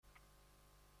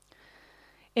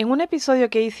En un episodio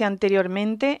que hice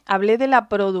anteriormente hablé de la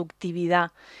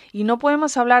productividad y no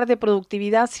podemos hablar de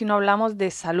productividad si no hablamos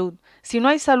de salud. Si no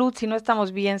hay salud, si no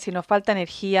estamos bien, si nos falta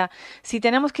energía, si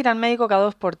tenemos que ir al médico cada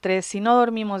 2 por 3, si no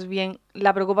dormimos bien,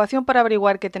 la preocupación por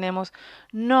averiguar qué tenemos,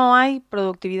 no hay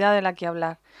productividad de la que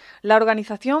hablar. La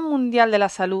Organización Mundial de la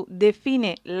Salud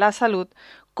define la salud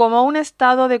como un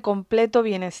estado de completo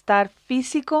bienestar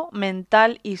físico,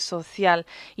 mental y social,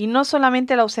 y no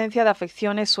solamente la ausencia de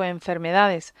afecciones o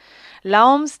enfermedades. La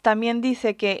OMS también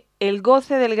dice que el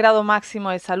goce del grado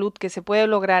máximo de salud que se puede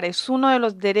lograr es uno de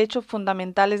los derechos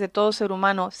fundamentales de todo ser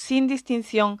humano, sin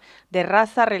distinción de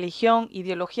raza, religión,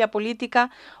 ideología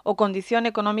política o condición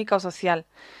económica o social.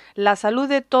 La salud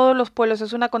de todos los pueblos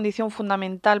es una condición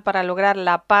fundamental para lograr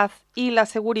la paz y la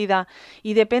seguridad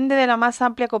y depende de la más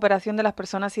amplia cooperación de las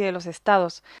personas y de los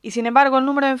estados. Y sin embargo, el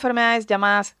número de enfermedades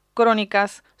llamadas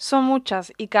crónicas son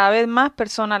muchas y cada vez más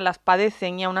personas las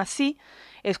padecen y aún así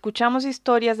escuchamos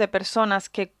historias de personas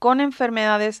que con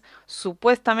enfermedades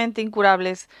supuestamente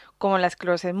incurables como la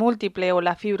esclerosis múltiple o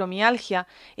la fibromialgia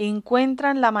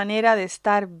encuentran la manera de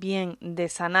estar bien, de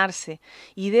sanarse,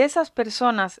 y de esas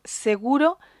personas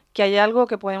seguro que hay algo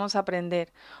que podemos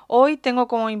aprender. Hoy tengo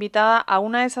como invitada a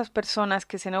una de esas personas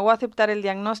que se negó a aceptar el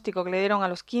diagnóstico que le dieron a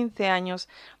los 15 años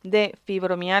de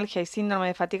fibromialgia y síndrome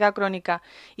de fatiga crónica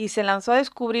y se lanzó a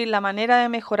descubrir la manera de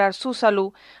mejorar su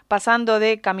salud pasando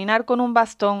de caminar con un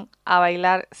bastón a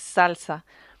bailar salsa.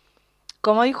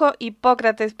 Como dijo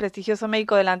Hipócrates, prestigioso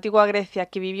médico de la antigua Grecia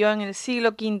que vivió en el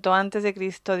siglo V antes de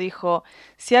Cristo, dijo: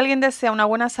 si alguien desea una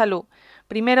buena salud,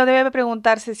 primero debe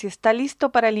preguntarse si está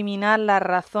listo para eliminar las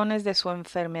razones de su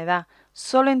enfermedad.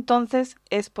 Solo entonces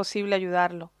es posible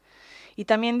ayudarlo. Y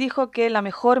también dijo que la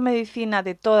mejor medicina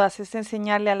de todas es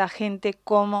enseñarle a la gente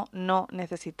cómo no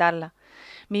necesitarla.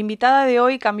 Mi invitada de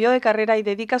hoy cambió de carrera y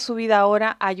dedica su vida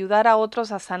ahora a ayudar a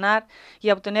otros a sanar y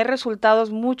a obtener resultados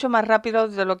mucho más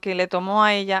rápidos de lo que le tomó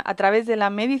a ella a través de la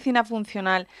medicina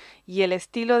funcional y el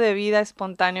estilo de vida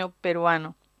espontáneo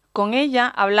peruano. Con ella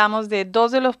hablamos de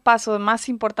dos de los pasos más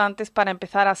importantes para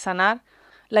empezar a sanar,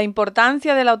 la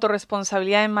importancia de la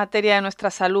autorresponsabilidad en materia de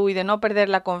nuestra salud y de no perder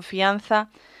la confianza,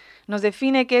 nos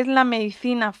define qué es la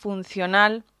medicina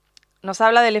funcional, nos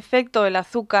habla del efecto del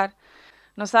azúcar,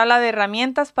 nos habla de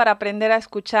herramientas para aprender a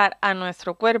escuchar a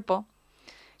nuestro cuerpo,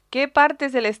 qué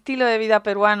partes del estilo de vida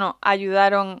peruano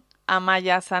ayudaron a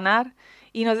Maya a sanar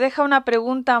y nos deja una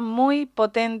pregunta muy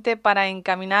potente para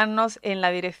encaminarnos en la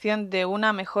dirección de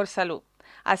una mejor salud.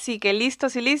 Así que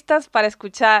listos y listas para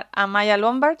escuchar a Maya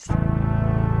Lombards.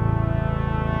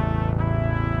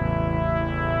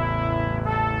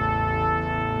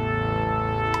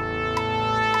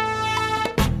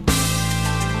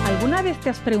 ¿Alguna vez te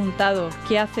has preguntado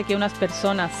qué hace que unas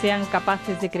personas sean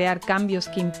capaces de crear cambios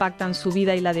que impactan su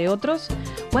vida y la de otros?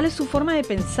 ¿Cuál es su forma de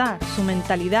pensar, su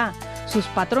mentalidad, sus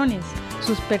patrones,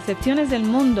 sus percepciones del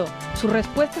mundo, sus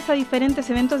respuestas a diferentes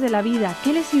eventos de la vida?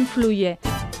 ¿Qué les influye?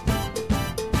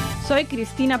 Soy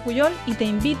Cristina Puyol y te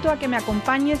invito a que me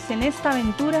acompañes en esta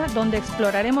aventura donde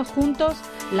exploraremos juntos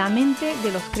la mente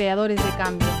de los creadores de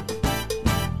cambio.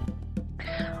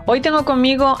 Hoy tengo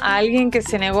conmigo a alguien que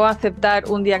se negó a aceptar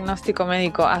un diagnóstico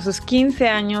médico. A sus 15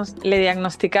 años le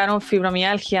diagnosticaron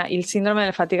fibromialgia y el síndrome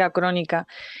de fatiga crónica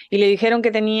y le dijeron que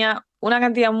tenía una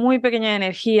cantidad muy pequeña de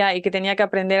energía y que tenía que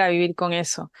aprender a vivir con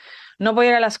eso. No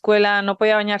podía ir a la escuela, no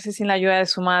podía bañarse sin la ayuda de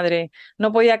su madre,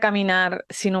 no podía caminar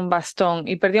sin un bastón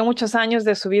y perdió muchos años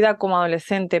de su vida como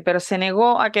adolescente, pero se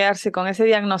negó a quedarse con ese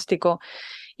diagnóstico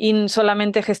y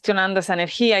solamente gestionando esa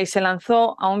energía y se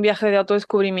lanzó a un viaje de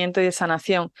autodescubrimiento y de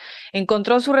sanación.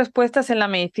 Encontró sus respuestas en la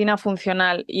medicina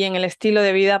funcional y en el estilo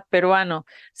de vida peruano.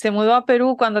 Se mudó a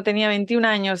Perú cuando tenía 21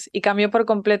 años y cambió por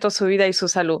completo su vida y su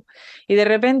salud. Y de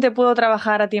repente pudo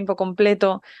trabajar a tiempo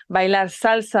completo, bailar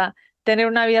salsa, tener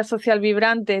una vida social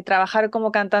vibrante, trabajar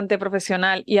como cantante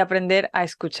profesional y aprender a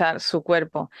escuchar su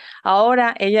cuerpo.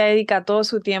 Ahora ella dedica todo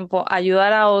su tiempo a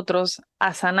ayudar a otros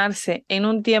a sanarse en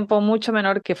un tiempo mucho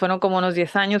menor, que fueron como unos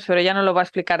 10 años, pero ella no lo va a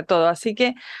explicar todo. Así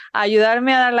que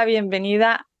ayudarme a dar la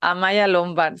bienvenida a Maya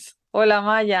Lombards. Hola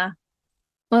Maya.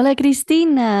 Hola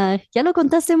Cristina, ya lo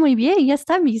contaste muy bien, ya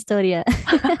está mi historia.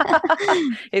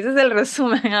 Ese es el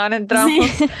resumen, ahora Sí. entramos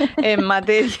en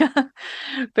materia,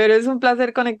 pero es un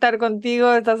placer conectar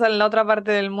contigo, estás en la otra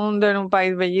parte del mundo, en un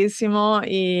país bellísimo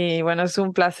y bueno, es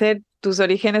un placer. Tus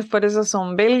orígenes por eso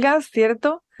son belgas,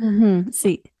 ¿cierto? Ujú,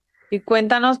 sí. Y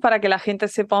cuéntanos para que la gente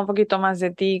sepa un poquito más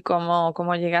de ti,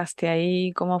 cómo llegaste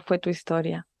ahí, cómo fue tu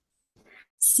historia.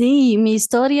 Sí, mi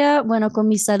historia, bueno, con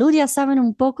mi salud ya saben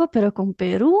un poco, pero con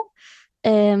Perú,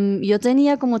 Yo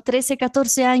tenía como 13,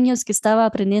 14 años que estaba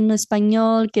aprendiendo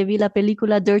español, que vi la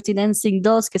película Dirty Dancing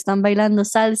 2, que están bailando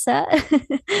salsa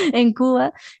en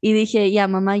Cuba, y dije, ya,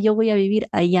 mamá, yo voy a vivir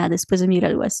allá después de mi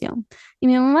graduación. Y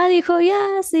mi mamá dijo,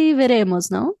 ya, sí,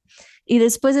 veremos, ¿no? Y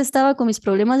después estaba con mis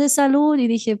problemas de salud y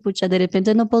dije, pucha, de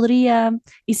repente no podría.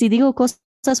 Y si digo cosas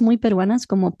muy peruanas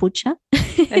como pucha,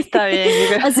 Está bien,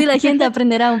 yo creo. así la gente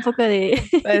aprenderá un poco Sí,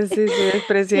 sí, del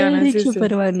expresiones, sí, dicho sí.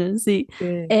 peruano, sí. Sí.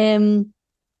 Em,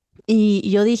 y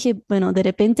yo dije, bueno, de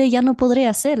repente ya no podré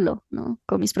hacerlo, ¿no?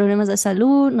 Con mis problemas de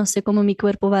salud, no sé cómo mi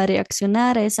cuerpo va a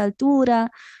reaccionar a esa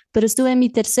altura, pero estuve en mi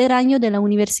tercer año de la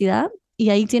universidad y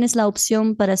ahí tienes la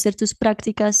opción para hacer tus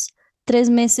prácticas 3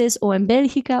 meses o en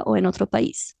Bélgica o en otro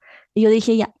país. Y yo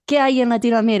dije, ya, ¿qué hay en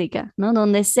Latinoamérica? ¿No?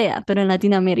 Donde sea, pero en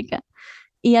Latinoamérica.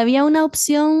 Y había una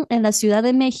opción en la Ciudad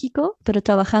de México, pero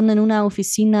trabajando en una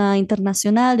oficina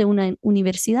internacional de una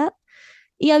universidad.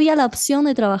 Y había la opción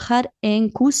de trabajar en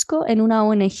Cusco, en una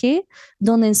ONG,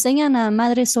 donde enseñan a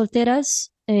madres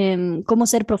solteras cómo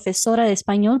ser profesora de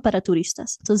español para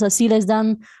turistas. Entonces así les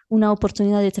dan una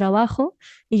oportunidad de trabajo.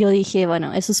 Y yo dije,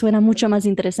 bueno, eso suena mucho más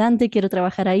interesante, quiero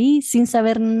trabajar ahí sin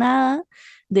saber nada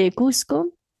de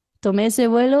Cusco. Tomé ese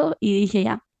vuelo y dije,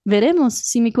 ya, veremos.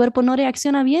 Si mi cuerpo no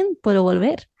reacciona bien, puedo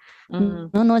volver.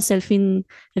 Mm. No, no es el fin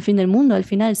del mundo. Al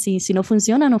final, si no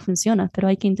funciona, no funciona, pero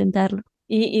hay que intentarlo.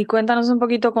 Y cuéntanos un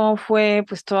poquito cómo fue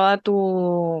pues toda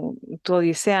tu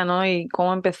odisea, ¿no? Y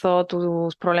cómo empezó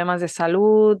tus problemas de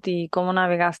salud y cómo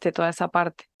navegaste toda esa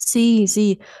parte. Sí,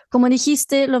 sí, como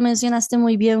dijiste, lo mencionaste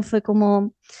muy bien, fue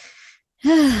como,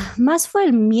 más fue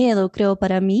el miedo, creo,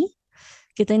 para mí,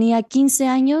 que tenía 15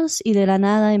 años y de la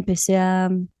nada empecé a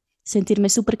sentirme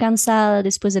súper cansada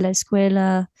después de la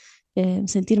escuela,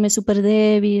 sentirme súper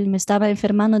débil, me estaba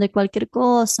enfermando de cualquier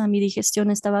cosa, mi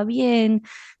digestión estaba bien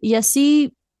y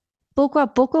así poco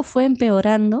a poco fue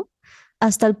empeorando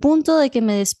hasta el punto de que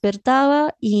me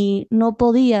despertaba y no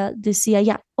podía, decía,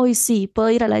 ya, hoy sí, puedo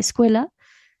ir a la escuela.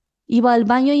 Iba al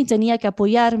baño y tenía que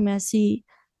apoyarme así,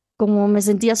 como me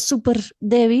sentía súper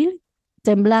débil,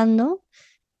 temblando,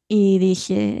 y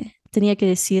dije, tenía que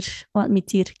decir o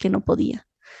admitir que no podía.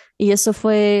 Y eso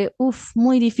fue,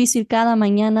 muy difícil cada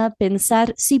mañana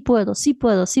pensar, sí puedo, sí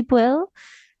puedo, sí puedo,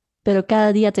 pero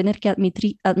cada día tener que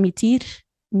admitir,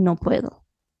 no puedo,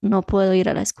 no puedo ir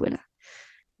a la escuela.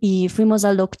 Y fuimos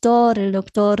al doctor, el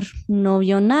doctor no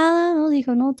vio nada, ¿no?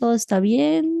 Dijo, no, todo está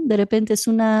bien. De repente es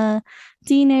una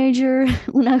teenager,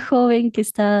 una joven que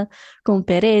está con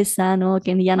pereza, ¿no?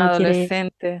 Que ya no quiere,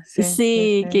 Adolescente, sí, sí,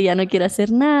 sí, que sí. ya no quiere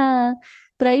hacer nada.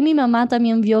 Pero ahí mi mamá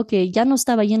también vio que ya no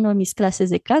estaba yendo a mis clases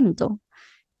de canto.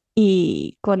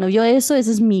 Y cuando vio eso,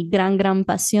 esa es mi gran, gran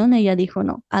pasión, ella dijo,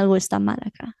 no, algo está mal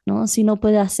acá, ¿no? Si no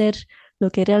puede hacer lo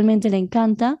que realmente le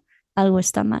encanta, algo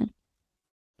está mal.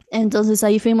 Entonces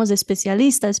ahí fuimos de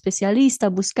especialista a especialista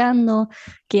buscando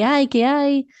qué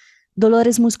hay,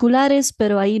 dolores musculares,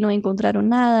 pero ahí no encontraron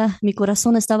nada. Mi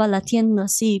corazón estaba latiendo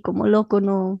así como loco,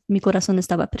 no, mi corazón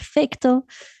estaba perfecto.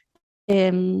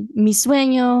 Mi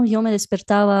sueño, yo me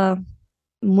despertaba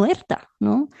muerta,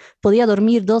 ¿no? Podía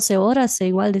dormir 12 horas e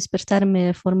igual despertarme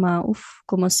de forma,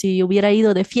 como si hubiera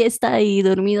ido de fiesta y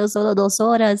dormido solo 2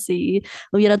 horas y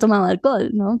hubiera tomado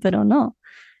alcohol, ¿no? Pero no.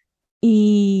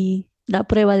 Y la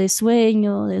prueba de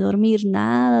sueño, de dormir,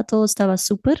 nada, todo estaba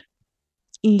súper.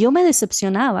 Y yo me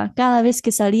decepcionaba cada vez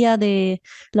que salía de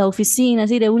la oficina,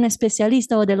 así de un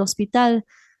especialista o del hospital,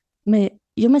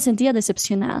 yo me sentía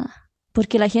decepcionada,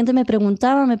 porque la gente me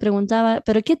preguntaba,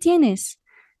 ¿pero qué tienes?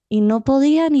 Y no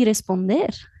podía ni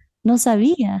responder, no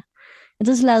sabía.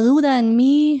 Entonces la duda en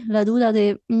mí, la duda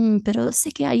de, pero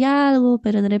sé que hay algo,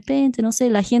 pero de repente, no sé,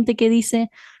 la gente que dice,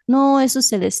 no, eso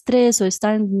es el estrés o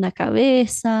está en la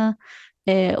cabeza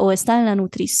o está en la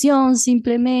nutrición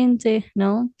simplemente,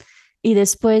 ¿no? Y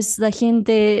después la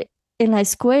gente en la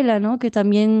escuela, ¿no? Que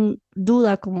también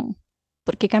duda como,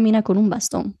 ¿por qué camina con un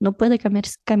bastón? No puede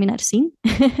caminar sin.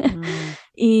 Mm.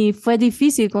 Y fue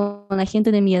difícil con la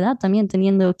gente de mi edad también,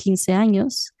 teniendo 15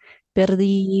 años.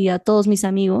 Perdí a todos mis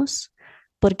amigos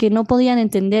porque no podían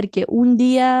entender que un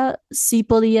día sí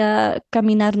podía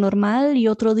caminar normal y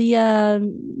otro día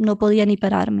no podía ni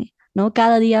pararme, ¿no?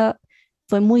 Cada día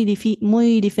fue muy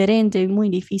diferente y muy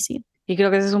difícil. Y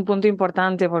creo que ese es un punto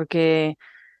importante porque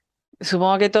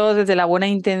supongo que todos desde la buena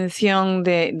intención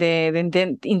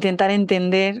de intentar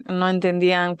entender, no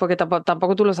entendían, porque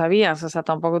tampoco tú lo sabías, o sea,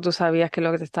 tampoco tú sabías qué es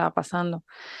lo que te estaba pasando.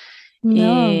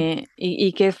 No,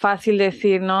 Y que es fácil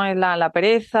decir, ¿no? Es la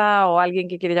pereza o alguien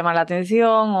que quiere llamar la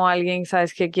atención o alguien,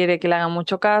 ¿sabes?, que quiere que le hagan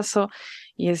mucho caso.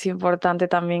 Y es importante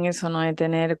también eso, ¿no? De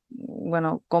tener,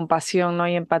 bueno, compasión, ¿no?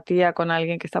 Y empatía con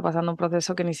alguien que está pasando un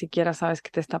proceso que ni siquiera sabes qué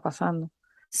te está pasando.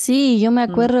 Sí, yo me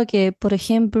Mm. acuerdo que, por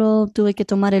ejemplo, tuve que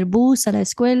tomar el bus a la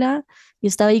escuela y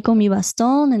estaba ahí con mi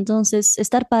bastón, entonces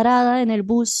estar parada en el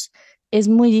bus es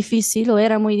muy difícil o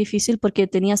era muy difícil porque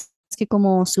tenías que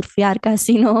como surfear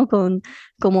casi, ¿no? Con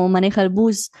cómo maneja el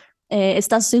bus.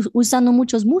 Estás usando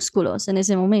muchos músculos en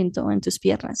ese momento en tus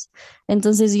piernas.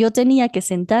 Entonces yo tenía que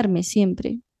sentarme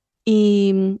siempre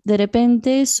y de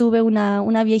repente sube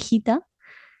una viejita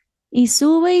y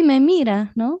sube y me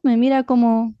mira, ¿no? Me mira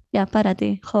como, ya,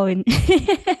 párate, joven.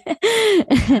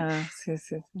 Ah, sí,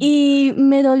 sí, sí. Y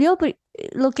me dolió,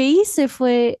 lo que hice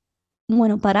fue,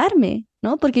 bueno, pararme,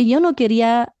 ¿no? Porque yo no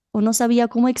quería o no sabía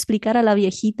cómo explicar a la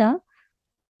viejita,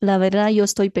 la verdad, yo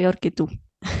estoy peor que tú.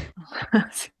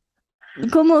 Sí,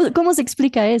 ¿Cómo se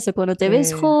explica eso? Cuando te ves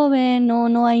sí, joven,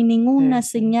 no hay ninguna sí,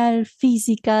 sí. señal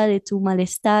física de tu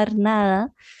malestar,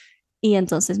 nada. Y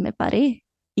entonces me paré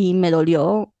y me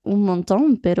dolió un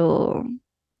montón, pero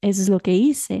eso es lo que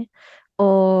hice.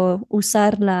 O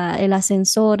usar el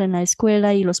ascensor en la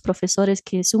escuela y los profesores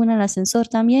que suben al ascensor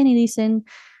también y dicen,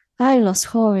 ay, los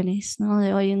jóvenes, ¿no?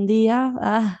 De hoy en día,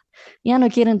 ya no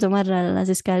quieren tomar las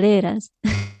escaleras.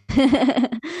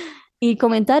 Y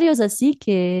comentarios así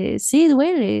que sí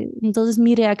duele. Entonces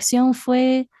mi reacción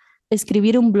fue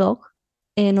escribir un blog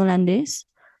en holandés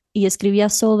y escribía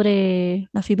sobre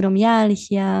la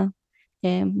fibromialgia.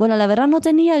 Bueno, la verdad no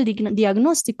tenía el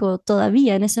diagnóstico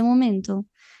todavía en ese momento.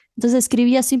 Entonces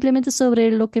escribía simplemente sobre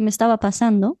lo que me estaba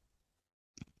pasando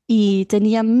y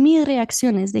tenía mil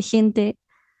reacciones de gente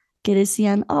que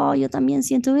decían, oh, yo también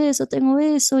siento eso, tengo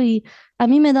eso, y a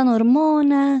mí me dan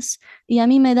hormonas, y a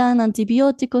mí me dan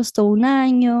antibióticos todo un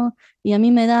año, y a mí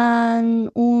me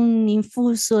dan un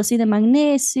infuso así de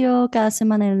magnesio cada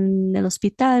semana en el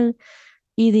hospital,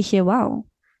 y dije, wow,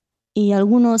 y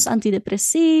algunos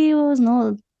antidepresivos,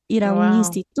 ¿no? Ir a un Wow.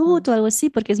 instituto, algo así,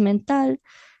 porque es mental.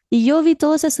 Y yo vi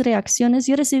todas esas reacciones,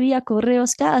 yo recibía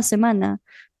correos cada semana,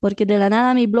 porque de la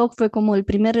nada mi blog fue como el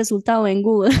primer resultado en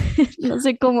Google, no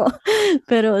sé cómo,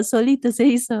 pero solito se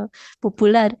hizo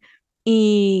popular.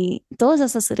 Y todas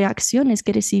esas reacciones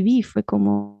que recibí fue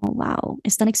como, wow,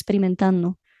 están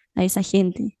experimentando a esa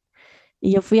gente.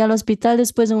 Y yo fui al hospital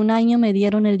después de un año, me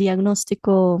dieron el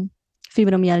diagnóstico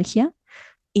fibromialgia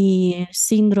y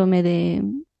síndrome de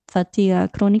fatiga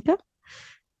crónica.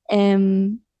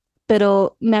 Em,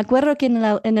 pero me acuerdo que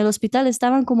en el hospital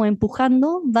estaban como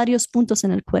empujando varios puntos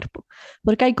en el cuerpo,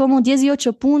 porque hay como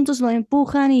 18 puntos, lo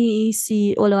empujan y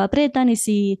si, o lo apretan y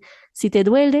si te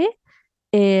duele,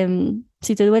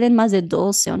 si te duelen más de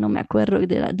 12 o no me acuerdo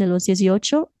de los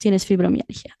 18 tienes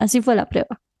fibromialgia. Así fue la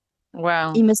prueba. Y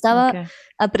Wow. me estaba Okay.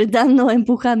 apretando,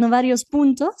 empujando varios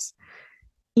puntos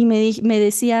y me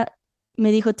decía,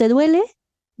 me dijo, ¿te duele?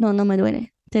 No, no me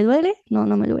duele. ¿Te duele? No,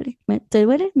 no me duele. ¿Te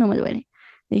duele? No me duele.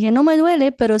 Dije, no me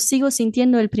duele, pero sigo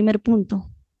sintiendo el primer punto,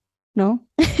 ¿no?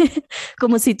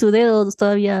 Como si tu dedo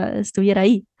todavía estuviera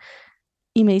ahí.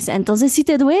 Y me dice, entonces si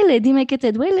te duele, dime qué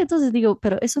te duele. Entonces digo,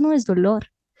 pero eso no es dolor.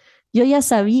 Yo ya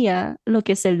sabía lo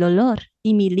que es el dolor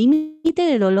y mi límite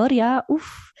de dolor ya,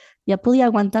 uff, ya podía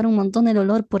aguantar un montón de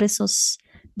dolor por esos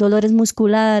dolores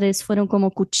musculares, fueron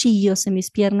como cuchillos en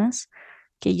mis piernas,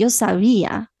 que yo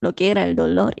sabía lo que era el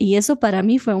dolor y eso para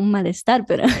mí fue un malestar,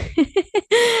 pero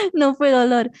no fue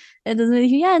dolor. Entonces me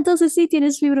dije, ya, entonces sí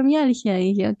tienes fibromialgia.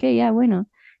 Y dije, ok, ya, bueno.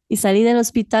 Y salí del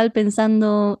hospital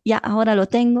pensando, ya, ahora lo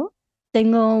tengo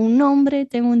un nombre,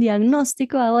 tengo un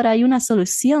diagnóstico, ahora hay una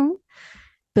solución,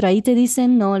 pero ahí te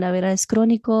dicen, no, la verdad es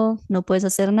crónico, no puedes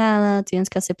hacer nada, tienes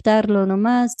que aceptarlo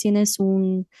nomás, tienes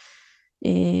una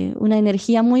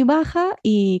energía muy baja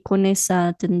y con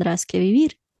esa tendrás que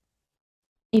vivir.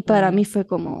 Y para Mm, mí fue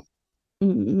como,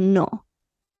 no,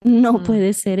 no mm,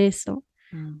 puede ser eso.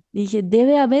 mm, Dije,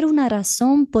 debe haber una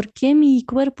razón por qué mi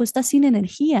cuerpo está sin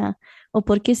energía o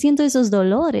por qué siento esos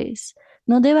dolores.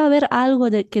 No debe haber algo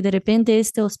de que de repente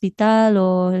este hospital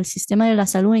o el sistema de la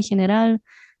salud en general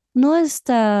no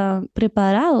está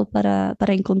preparado para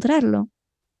encontrarlo.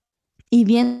 Y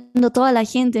viendo toda la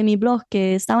gente en mi blog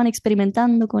que estaban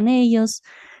experimentando con ellos,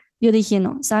 yo dije,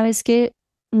 no, ¿sabes qué?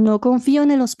 No confío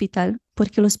en el hospital,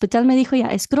 porque el hospital me dijo, ya,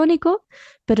 es crónico,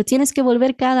 pero tienes que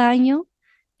volver cada año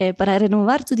para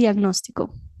renovar tu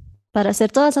diagnóstico, para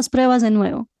hacer todas las pruebas de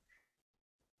nuevo.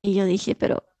 Y yo dije,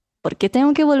 pero ¿por qué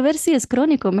tengo que volver si es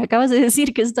crónico? Me acabas de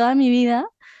decir que es toda mi vida,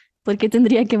 ¿por qué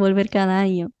tendría que volver cada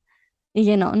año? Y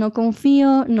yo no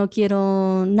confío, no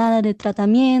quiero nada de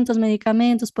tratamientos,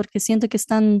 medicamentos, porque siento que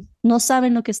no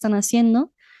saben lo que están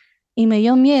haciendo y me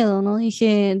dio miedo, ¿no?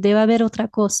 Dije, debe haber otra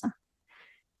cosa.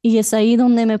 Y es ahí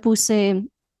donde me puse,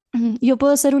 yo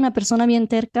puedo ser una persona bien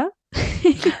terca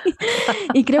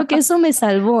y creo que eso me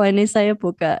salvó en esa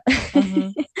época.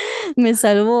 ujú. me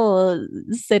salvó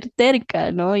ser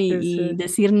terca, ¿no? Sí, Y sí.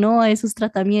 decir no a esos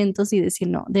tratamientos y decir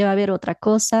no, debe haber otra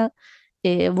cosa.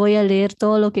 Voy a leer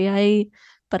todo lo que hay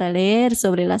para leer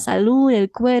sobre la salud,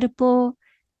 el cuerpo.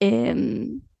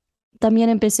 Em, También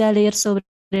empecé a leer sobre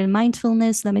el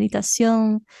mindfulness, la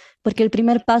meditación, porque el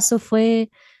primer paso fue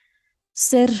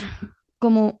ser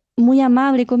como muy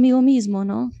amable conmigo mismo,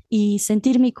 ¿no? Y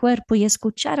sentir mi cuerpo y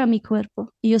escuchar a mi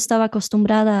cuerpo. Y yo estaba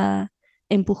acostumbrada a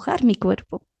empujar mi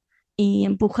cuerpo y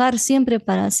empujar siempre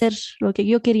para hacer lo que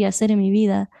yo quería hacer en mi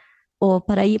vida o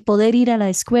para poder ir a la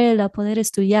escuela, poder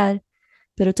estudiar,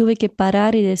 pero tuve que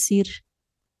parar y decir,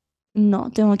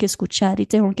 no, tengo que escuchar y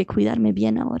tengo que cuidarme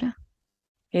bien ahora.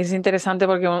 Es interesante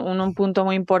porque un punto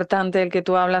muy importante del que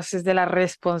tú hablas es de la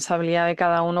responsabilidad de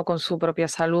cada uno con su propia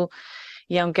salud.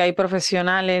 Y aunque hay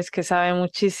profesionales que saben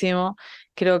muchísimo,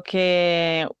 creo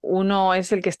que uno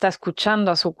es el que está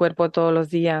escuchando a su cuerpo todos los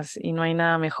días y no hay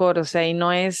nada mejor. O sea, y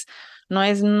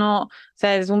o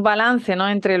sea, es un balance, ¿no?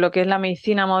 Entre lo que es la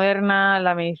medicina moderna,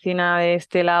 la medicina de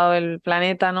este lado del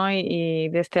planeta, ¿no? Y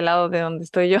de este lado de donde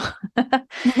estoy yo.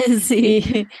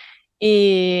 Sí,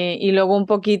 Y, y luego un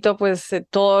poquito, pues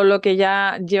todo lo que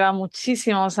ya lleva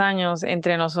muchísimos años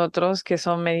entre nosotros, que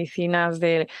son medicinas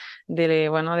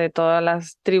bueno, de todas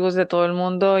las tribus de todo el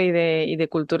mundo y de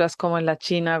culturas como en la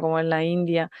China, como en la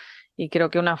India. Y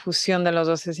creo que una fusión de los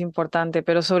dos es importante,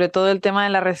 pero sobre todo el tema de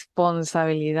la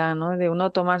responsabilidad, ¿no? De uno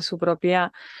tomar su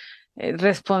propia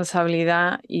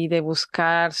responsabilidad y de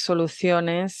buscar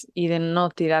soluciones y de no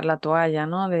tirar la toalla,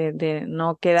 ¿no? De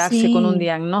no quedarse con un sí,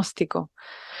 diagnóstico.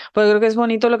 Porque creo que es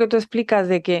bonito lo que tú explicas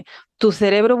de que tu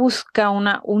cerebro busca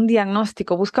un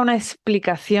diagnóstico, busca una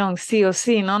explicación, sí o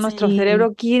sí, ¿no? Nuestro sí.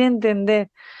 cerebro quiere entender,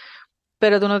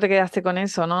 pero tú no te quedaste con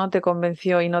eso, ¿no? No te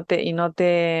convenció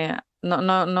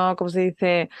no, ¿cómo se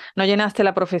dice? No llenaste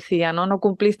la profecía, ¿no? No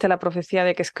cumpliste la profecía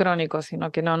de que es crónico,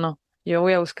 sino que no. Yo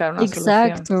voy a buscar una solución.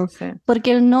 Exacto, Sí.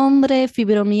 porque el nombre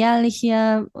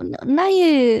fibromialgia,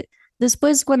 nadie,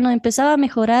 después cuando empezaba a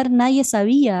mejorar, nadie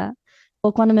sabía,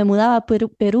 o cuando me mudaba a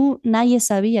Perú, nadie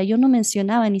sabía, yo no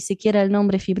mencionaba ni siquiera el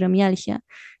nombre fibromialgia,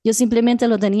 yo simplemente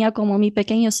lo tenía como mi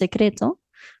pequeño secreto,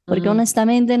 porque Mm,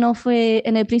 honestamente no fue,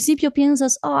 en el principio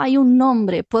piensas, oh, hay un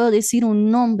nombre, puedo decir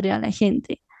un nombre a la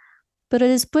gente, pero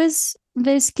después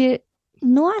ves que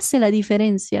no hace la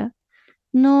diferencia.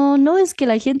 No, no es que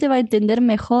la gente va a entender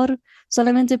mejor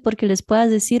solamente porque les puedas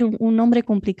decir un nombre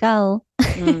complicado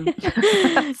mm.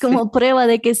 Sí, como prueba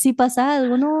de que sí pasa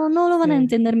algo. No, no lo van a sí.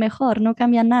 entender mejor, no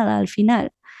cambia nada al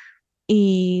final.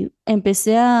 Y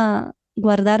empecé a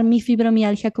guardar mi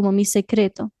fibromialgia como mi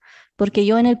secreto, porque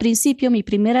yo en el principio mi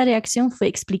primera reacción fue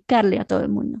explicarle a todo el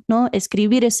mundo, ¿no?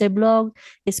 Escribir ese blog,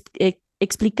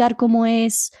 explicar cómo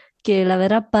es que la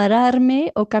verdad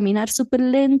pararme o caminar súper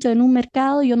lento en un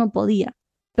mercado yo no podía,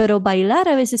 pero bailar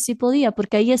a veces sí podía,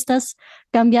 porque ahí estás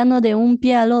cambiando de un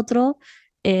pie al otro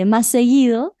más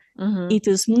seguido Ujú, y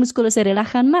tus músculos se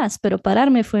relajan más, pero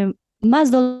pararme fue más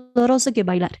doloroso que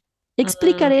bailar.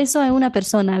 Explícale mm. eso a una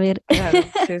persona, a ver, Claro, sí,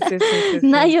 sí, sí, sí, sí.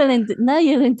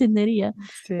 nadie lo entendería.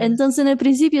 Sí. Entonces en el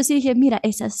principio sí dije, mira,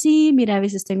 es así, mira, a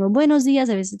veces tengo buenos días,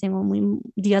 a veces tengo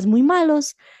días muy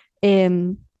malos,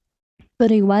 em,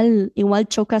 pero igual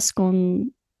chocas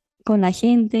con la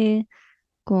gente,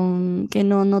 con que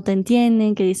no te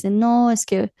entienden, que dicen, no, es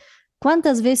que,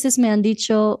 ¿cuántas veces me han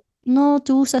dicho, no,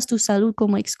 tú usas tu salud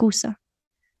como excusa?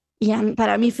 Y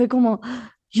para mí fue como,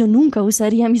 yo nunca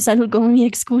usaría mi salud como mi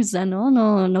excusa, ¿no?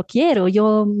 No, no quiero,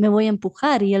 yo me voy a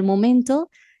empujar y el momento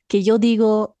que yo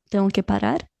digo, tengo que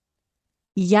parar,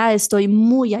 ya estoy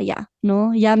muy allá,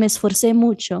 ¿no? Ya me esforcé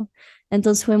mucho.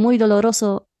 Entonces fue muy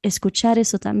doloroso escuchar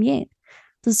eso también.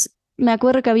 Entonces me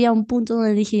acuerdo que había un punto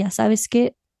donde dije, ya sabes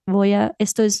qué,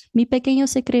 esto es mi pequeño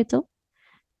secreto.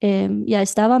 Ya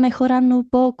estaba mejorando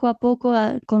poco a poco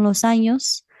con los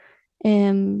años.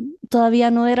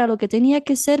 Todavía no era lo que tenía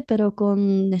que ser, pero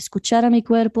con escuchar a mi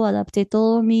cuerpo, adapté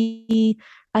todo mi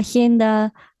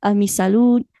agenda a mi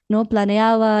salud, ¿no?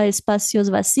 Planeaba espacios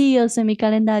vacíos en mi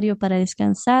calendario para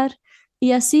descansar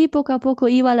y así poco a poco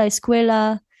iba a la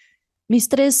escuela. Mis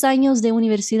 3 años de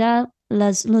universidad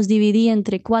los dividí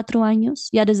entre 4 años,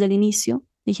 ya desde el inicio.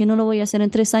 Dije, no lo voy a hacer en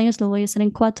 3 años, lo voy a hacer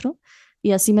en 4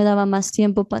 y así me daba más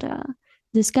tiempo para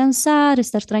descansar,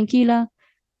 estar tranquila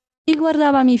y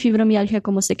guardaba mi fibromialgia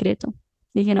como secreto.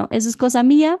 Dije, no, eso es cosa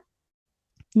mía,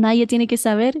 nadie tiene que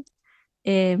saber.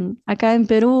 Acá en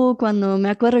Perú, cuando me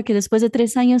acuerdo que después de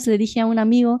 3 años le dije a un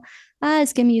amigo,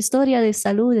 es que mi historia de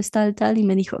salud es tal, tal, y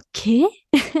me dijo, ¿qué?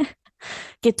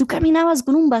 Que tú caminabas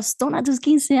con un bastón a tus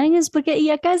 15 años porque y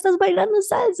acá estás bailando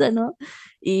salsa, ¿no?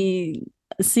 Y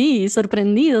sí,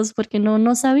 sorprendidos porque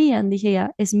no sabían. Dije,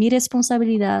 ya, es mi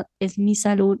responsabilidad, es mi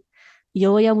salud.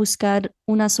 yo voy a buscar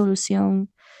una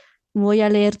solución, voy a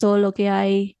leer todo lo que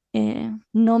hay,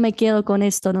 no me quedo con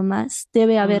esto nomás,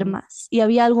 debe haber Mm. más. Y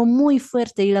había algo muy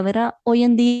fuerte y la verdad, hoy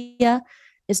en día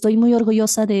estoy muy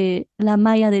orgullosa de la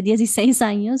Maya de 16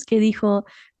 años que dijo,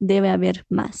 debe haber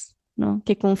más, ¿no?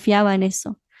 Que confiaba en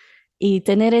eso. Y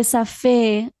tener esa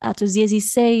fe a tus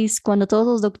 16 cuando todos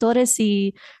los doctores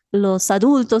y los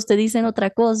adultos te dicen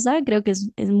otra cosa, creo que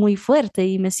es muy fuerte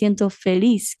y me siento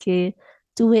feliz que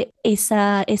tuve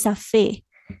esa fe,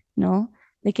 ¿no?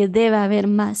 De que debe haber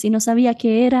más. Y no sabía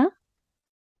qué era,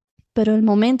 pero el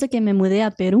momento que me mudé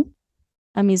a Perú,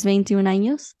 a mis 21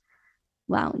 años,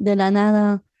 wow, de la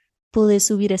nada pude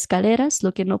subir escaleras,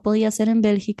 lo que no podía hacer en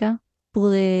Bélgica.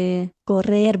 Pude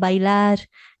correr, bailar,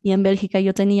 y en Bélgica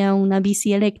yo tenía una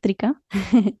bici eléctrica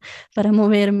para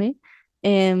moverme.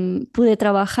 Pude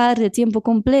trabajar de tiempo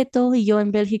completo y yo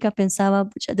en Bélgica pensaba,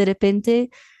 "Pucha, de repente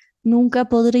nunca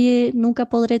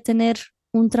podré tener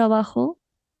un trabajo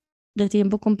de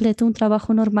tiempo completo, un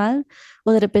trabajo normal,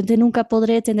 o de repente nunca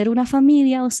podré tener una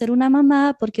familia o ser una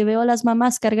mamá porque veo a las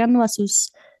mamás cargando a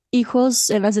sus hijos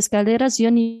en las escaleras,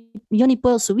 yo ni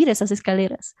puedo subir esas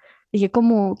escaleras. Dije,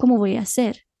 ¿cómo voy a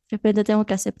hacer? De repente tengo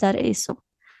que aceptar eso.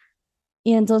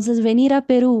 Y entonces venir a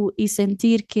Perú y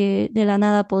sentir que de la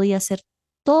nada podía hacer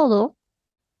todo,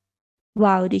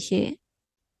 wow, dije,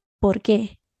 ¿por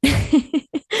qué?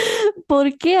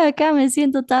 ¿Por qué acá me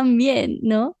siento tan bien,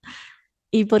 no?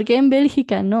 ¿Y por qué en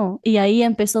Bélgica no? Y ahí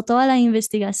empezó toda la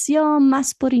investigación,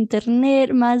 más por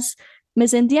internet, más me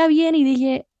sentía bien y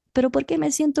dije, pero ¿por qué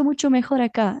me siento mucho mejor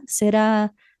acá?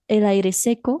 ¿Será el aire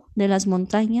seco de las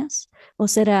montañas? ¿O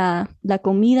será la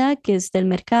comida que es del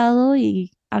mercado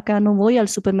y acá no voy al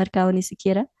supermercado ni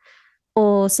siquiera?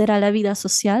 ¿O será la vida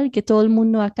social, que todo el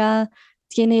mundo acá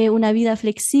tiene una vida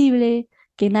flexible,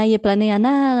 que nadie planea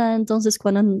nada? Entonces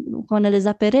cuando les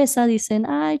da pereza dicen,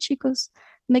 ay chicos,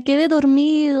 me quedé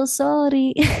dormido,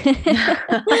 sorry.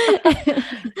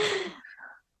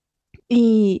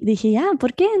 Y dije, ah,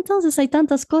 ¿por qué entonces hay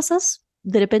tantas cosas?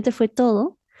 De repente fue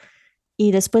todo.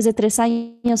 Y después de 3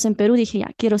 años en Perú dije,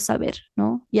 ya, quiero saber,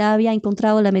 ¿no? Ya había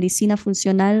encontrado la medicina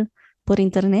funcional por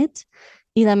internet.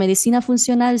 Y la medicina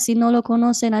funcional, si no lo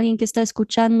conocen, alguien que está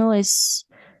escuchando,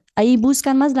 ahí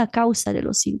buscan más la causa de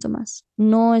los síntomas.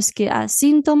 No es que,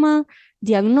 síntoma,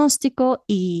 diagnóstico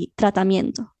y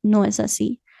tratamiento. No es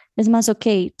así. Es más, ok,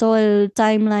 todo el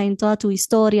timeline, toda tu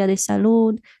historia de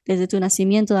salud, desde tu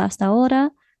nacimiento hasta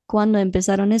ahora, cuándo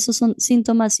empezaron esos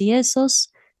síntomas y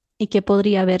esos, y qué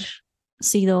podría haber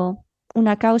sido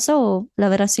una causa o la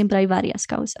verdad siempre hay varias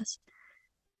causas.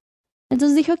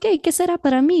 Entonces dije, ok, ¿qué será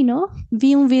para mí, no?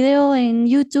 Vi un video en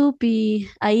YouTube y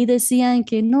ahí decían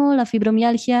que no, la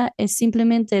fibromialgia es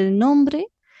simplemente el nombre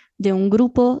de un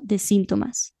grupo de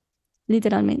síntomas,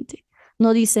 literalmente.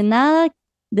 No dice nada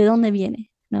de dónde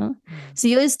viene, ¿no? Mm. Si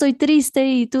yo estoy triste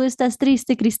y tú estás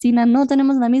triste, Cristina, no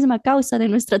tenemos la misma causa de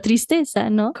nuestra tristeza,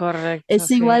 ¿no? Correcto, Es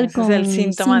sí, igual ese es el con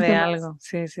síntoma de síntomas. algo,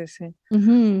 sí, sí, sí.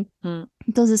 Ujú. Mm.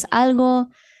 Entonces algo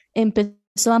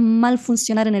empezó a mal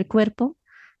funcionar en el cuerpo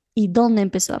y dónde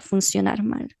empezó a funcionar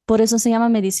mal. Por eso se llama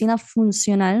medicina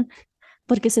funcional,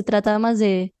 porque se trata más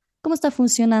de cómo está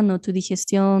funcionando tu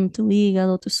digestión, tu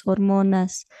hígado, tus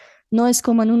hormonas. No es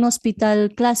como en un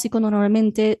hospital clásico,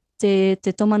 normalmente te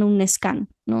toman un scan,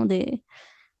 ¿no? De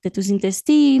tus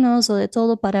intestinos o de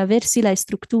todo para ver si la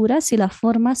estructura, si la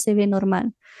forma se ve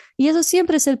normal. Y eso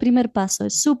siempre es el primer paso,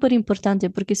 es súper importante,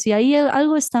 porque si ahí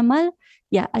algo está mal,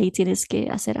 ya ahí tienes que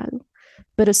hacer algo.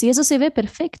 Pero si eso se ve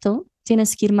perfecto,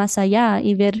 tienes que ir más allá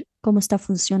y ver cómo está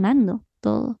funcionando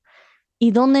todo.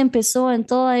 Y dónde empezó en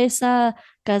toda esa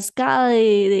cascada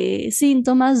de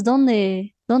síntomas,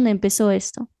 dónde empezó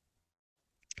esto.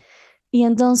 Y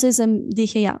entonces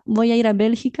dije, ya, voy a ir a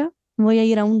Bélgica, voy a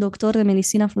ir a un doctor de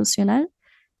medicina funcional,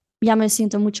 ya me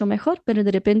siento mucho mejor, pero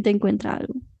de repente encuentra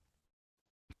algo.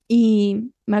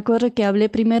 Y me acuerdo que hablé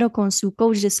primero con su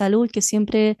coach de salud, que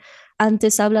siempre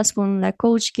antes hablas con la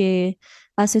coach que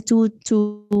hace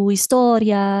tu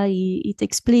historia y te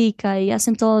explica y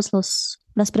hacen todas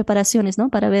las preparaciones, ¿no?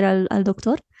 Para ver al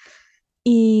doctor.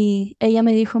 Y ella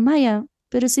me dijo, Maya,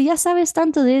 pero si ya sabes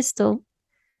tanto de esto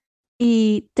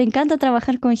y te encanta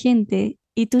trabajar con gente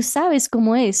y tú sabes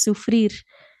cómo es sufrir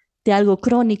de algo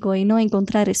crónico y no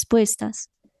encontrar respuestas,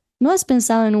 ¿no has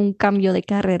pensado en un cambio de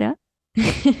carrera?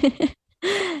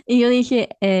 Y yo dije,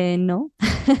 no,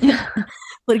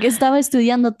 porque estaba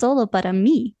estudiando todo para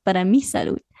mi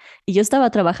salud. Y yo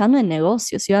estaba trabajando en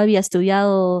negocios, yo había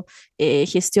estudiado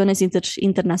gestiones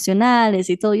internacionales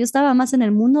y todo, yo estaba más en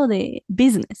el mundo de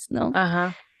business, ¿no?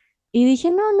 Ajá. Y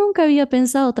dije, no, nunca había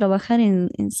pensado trabajar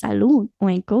en salud o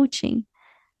en coaching.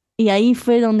 Y ahí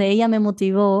fue donde ella me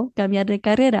motivó a cambiar de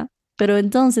carrera. Pero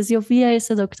entonces yo fui a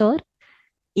ese doctor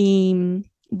y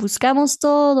buscamos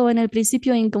todo. En el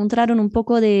principio encontraron un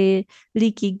poco de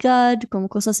leaky gut, como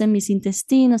cosas en mis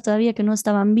intestinos todavía que no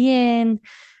estaban bien.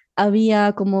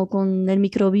 Había como con el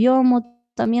microbioma,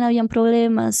 también habían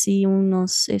problemas y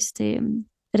unos,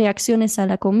 reacciones a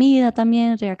la comida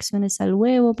también, reacciones al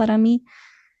huevo para mí.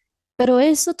 Pero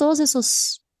eso, todos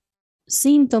esos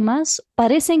síntomas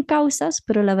parecen causas,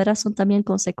 pero la verdad son también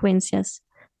consecuencias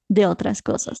de otras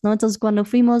cosas, ¿no? Entonces, cuando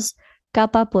fuimos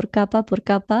capa por capa por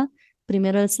capa,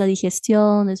 primero es la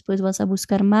digestión, después vas a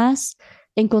buscar más,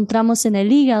 encontramos en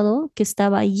el hígado que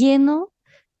estaba lleno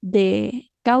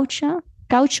de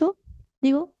caucho,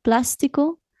 digo,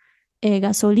 plástico,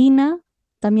 gasolina,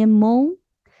 también moho.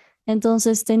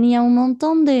 Entonces tenía un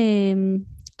montón de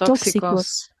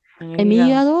Tóxicos tóxicos en el en mi hígado.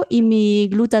 hígado y mi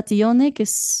glutatión, que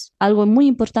es algo muy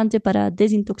importante para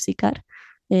desintoxicar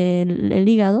el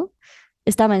hígado,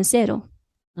 estaba en cero.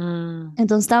 Mm,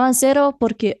 Entonces estaba en cero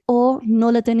porque o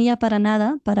no le tenía para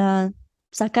nada para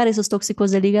sacar esos tóxicos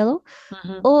del hígado,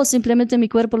 ujú. o simplemente mi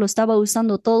cuerpo lo estaba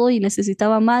usando todo y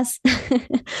necesitaba más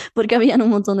porque habían un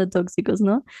montón de tóxicos,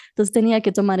 ¿no? Entonces tenía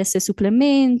que tomar ese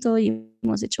suplemento y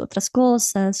hemos hecho otras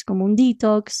cosas como un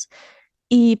detox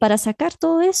y para sacar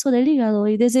todo eso del hígado.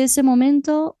 Y desde ese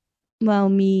momento, wow,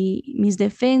 mis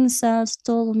defensas,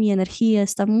 toda mi energía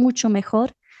está mucho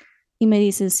mejor. Y me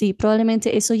dicen, sí,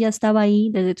 probablemente eso ya estaba ahí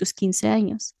desde tus 15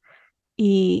 años.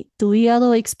 Y tu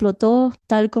hígado explotó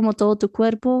tal como todo tu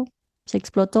cuerpo se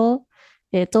explotó,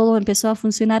 todo empezó a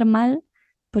funcionar mal,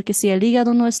 porque si el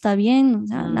hígado no está bien, o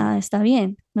sea, Mm, nada está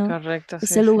bien, ¿no? correcto, Es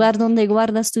sí, el sí. lugar donde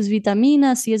guardas tus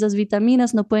vitaminas y esas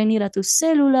vitaminas no pueden ir a tus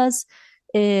células.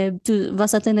 Tú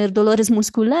vas a tener dolores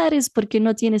musculares porque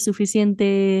no tienes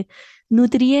suficiente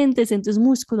nutrientes en tus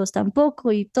músculos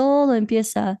tampoco y todo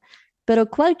empieza. Pero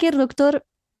cualquier doctor,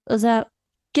 o sea,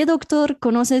 ¿qué doctor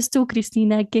conoces tú,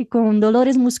 Cristina, que con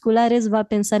dolores musculares va a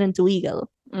pensar en tu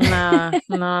hígado? Nada,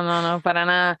 no, no, no, para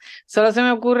nada. Solo se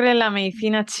me ocurre la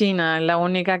medicina china, la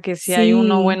única que si hay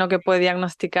uno Sí, bueno que puede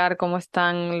diagnosticar cómo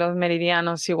están los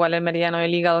meridianos, igual el meridiano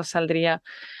del hígado saldría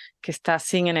que está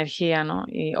sin energía, ¿no?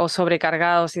 O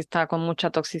sobrecargado si está con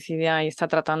mucha toxicidad y está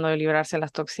tratando de librarse de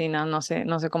las toxinas, no sé,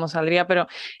 no sé cómo saldría, pero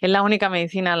es la única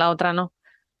medicina, la otra no,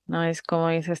 no es como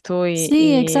dices tú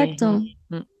sí, exacto.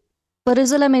 mm, Por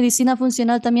eso la medicina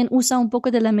funcional también usa un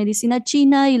poco de la medicina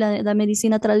china y la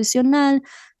medicina tradicional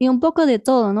y un poco de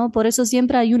todo, ¿no? Por eso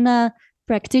siempre hay una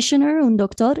practitioner, un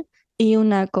doctor y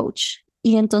una coach.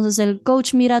 Y entonces el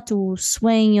coach mira tu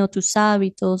sueño, tus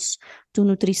hábitos, tu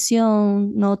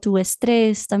nutrición, ¿no? Tu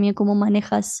estrés, también cómo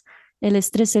manejas el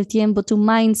estrés, el tiempo, tu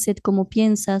mindset, cómo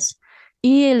piensas.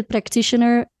 Y el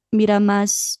practitioner mira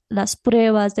más las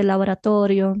pruebas del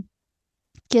laboratorio,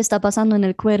 qué está pasando en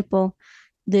el cuerpo.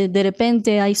 De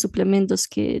repente hay suplementos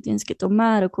que tienes que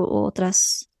tomar o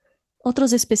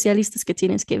otros especialistas que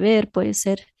tienes que ver, puede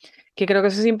ser. que creo que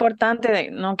eso es importante,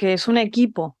 ¿no? Que es un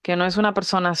equipo, que no es una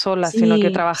persona sola, sino que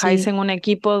Sí, trabajáis sí, en un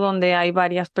equipo donde hay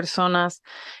varias personas,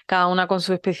 cada una con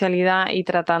su especialidad y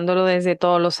tratándolo desde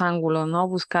todos los ángulos, ¿no?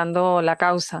 Buscando la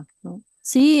causa, ¿no?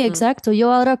 sí, Mm, exacto.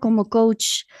 Yo ahora como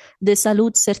coach de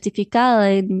salud certificada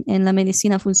en la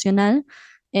medicina funcional,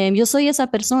 yo soy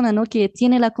esa persona, ¿no? Que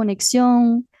tiene la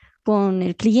conexión con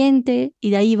el cliente y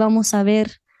de ahí vamos a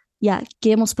ver ya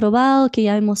qué hemos probado, qué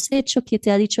ya hemos hecho, qué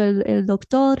te ha dicho el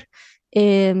doctor,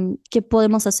 qué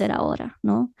podemos hacer ahora,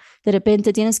 ¿no? De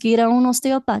repente tienes que ir a un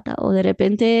osteopata o de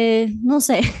repente, no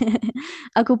sé,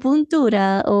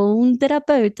 acupuntura o un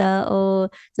terapeuta o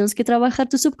tenemos que trabajar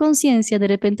tu subconsciencia, de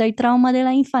repente hay trauma de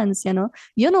la infancia, ¿no?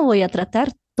 Yo no voy a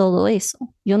tratar todo eso,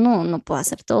 yo no puedo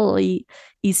hacer todo y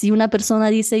si una persona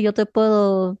dice yo te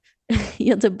puedo,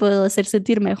 yo te puedo hacer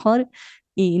sentir mejor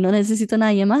y no necesito a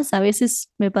nadie más, a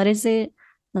veces me parece,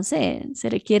 no sé, se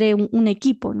requiere un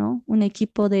equipo, ¿no? Un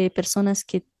equipo de personas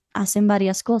que hacen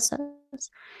varias cosas.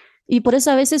 Y por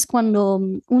eso a veces cuando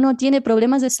uno tiene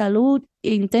problemas de salud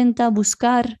e intenta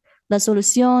buscar la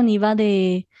solución y va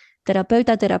de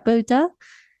terapeuta a terapeuta,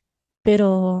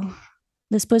 pero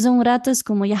después de un rato es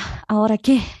como ya, ¿ahora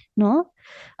qué? ¿No?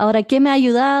 ¿Ahora qué me ha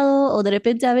ayudado? O de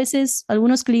repente a veces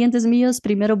algunos clientes míos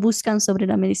primero buscan sobre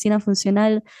la medicina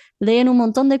funcional, leen un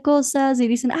montón de cosas y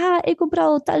dicen, ah, he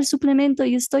comprado tal suplemento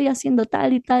y estoy haciendo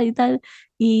tal y tal y tal.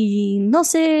 Y no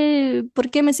sé por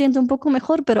qué me siento un poco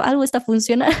mejor, pero algo está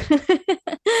funcionando.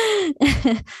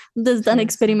 Entonces están sí, sí.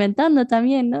 experimentando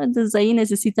también, ¿no? Entonces ahí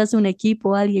necesitas un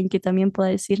equipo, alguien que también pueda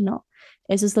decir, no,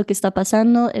 eso es lo que está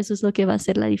pasando, eso es lo que va a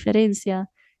hacer la diferencia.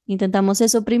 Intentamos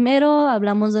eso primero,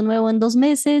 hablamos de nuevo en 2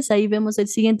 meses, ahí vemos el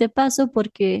siguiente paso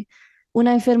porque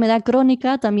una enfermedad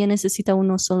crónica también necesita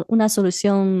una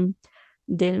solución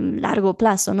de largo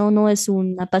plazo, ¿no? No es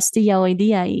una pastilla hoy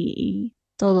día y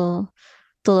todo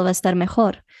va a estar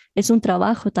mejor. Es un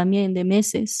trabajo también de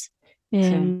meses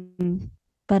Sí, em,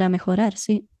 para mejorar,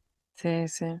 sí. sí,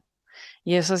 sí.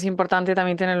 Y eso es importante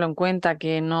también tenerlo en cuenta,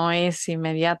 que no es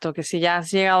inmediato, que si ya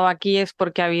has llegado aquí es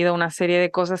porque ha habido una serie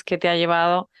de cosas que te ha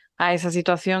llevado a esa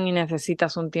situación y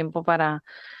necesitas un tiempo para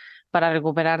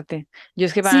recuperarte. Yo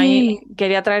es que para mí Sí,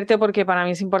 quería traerte porque para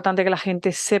mí es importante que la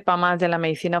gente sepa más de la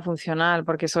medicina funcional,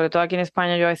 porque sobre todo aquí en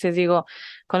España yo a veces digo,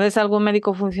 ¿conoces algún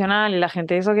médico funcional? Y la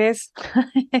gente, ¿eso qué es?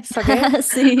 ¿Eso qué es?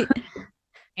 sí,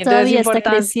 Entonces es todavía está importante.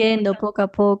 creciendo poco a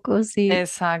poco, sí.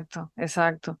 Exacto,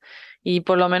 exacto. Y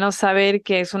por lo menos saber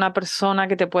que es una persona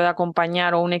que te puede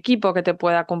acompañar o un equipo que te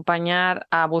puede acompañar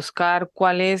a buscar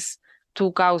cuál es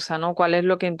tu causa, ¿no? Cuál es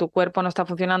lo que en tu cuerpo no está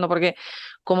funcionando. Porque,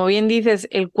 como bien dices,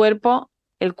 el cuerpo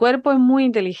es muy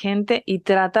inteligente y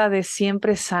trata de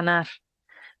siempre sanar.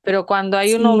 Pero cuando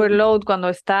hay un Sí, overload, cuando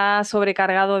está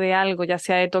sobrecargado de algo, ya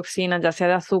sea de toxinas, ya sea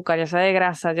de azúcar, ya sea de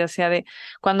grasas, ya sea de...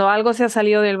 Cuando algo se ha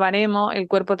salido del baremo, el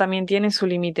cuerpo también tiene su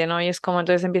límite, ¿no? Y es como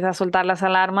entonces empieza a soltar las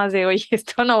alarmas de, oye,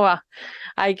 esto no va,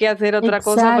 hay que hacer otra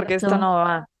cosa porque esto exacto, no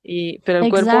va. Y, pero el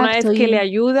cuerpo una vez exacto. que le Y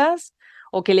ayudas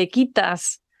o que le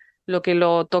quitas lo que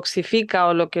lo toxifica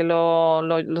o lo que lo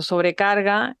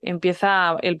sobrecarga,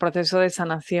 empieza el proceso de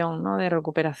sanación, ¿no? De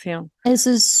recuperación.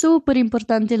 eso es súper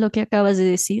importante lo que acabas de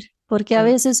decir, porque a Mm,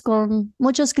 veces con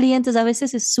muchos clientes a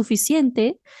veces es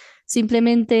suficiente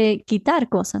simplemente quitar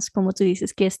cosas, como tú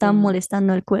dices, que están ujú,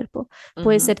 molestando al cuerpo.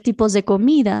 Puede ujú, ser tipos de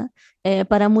comida.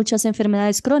 Para muchas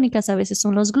enfermedades crónicas a veces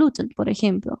son los gluten, por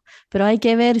ejemplo, pero hay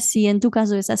que ver si en tu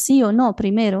caso es así o no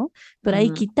primero, pero hay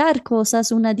que ujú. quitar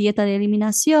cosas, una dieta de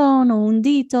eliminación o un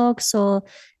detox o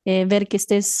ver que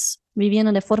estés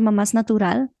viviendo de forma más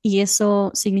natural y eso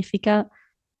significa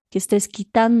que estés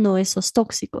quitando esos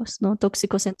tóxicos, ¿no?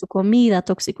 Tóxicos en tu comida,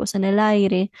 tóxicos en el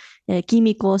aire,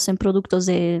 químicos en productos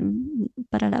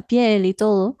para la piel y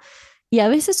todo. Y a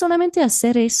veces solamente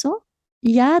hacer eso,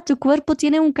 ya tu cuerpo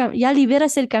tiene ya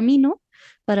liberas el camino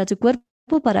para tu cuerpo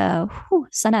para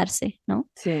sanarse, ¿no?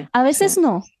 Sí, A sí. veces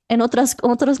no. En otros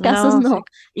casos No, sí, no.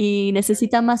 Y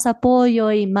necesita más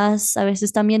apoyo y más, a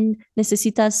veces también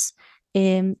necesitas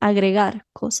agregar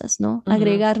cosas, ¿no?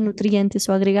 ujú, Agregar nutrientes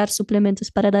o agregar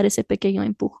suplementos para dar ese pequeño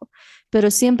empujo.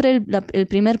 Pero siempre el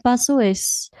primer paso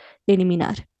es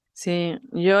eliminar. sí.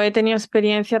 Yo he tenido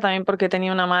experiencia también porque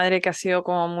tenía una madre que ha sido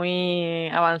como muy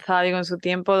avanzada, digo, en su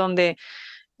tiempo, donde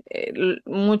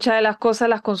muchas de las cosas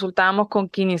las consultábamos con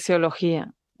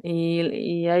kinesiología.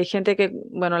 Y hay gente que,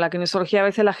 bueno, la kinesiología a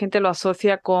veces la gente lo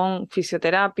asocia con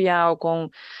fisioterapia o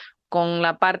con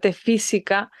la parte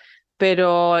física,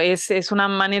 pero es una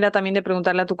manera también de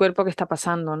preguntarle a tu cuerpo qué está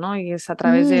pasando, ¿no? Y es a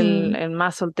través del Mm, el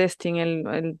muscle testing,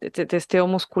 el testeo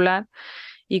muscular.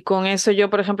 Y con eso yo,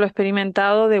 por ejemplo, he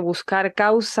experimentado de buscar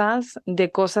causas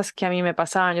de cosas que a mí me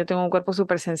pasaban. Yo tengo un cuerpo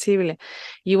súper sensible.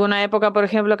 Y hubo una época, por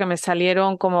ejemplo, que me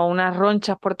salieron como unas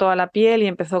ronchas por toda la piel y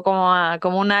empezó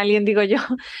como un alien, digo yo,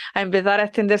 a empezar a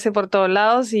extenderse por todos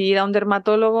lados y ir a un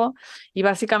dermatólogo. Y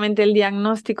básicamente el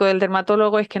diagnóstico del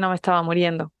dermatólogo es que no me estaba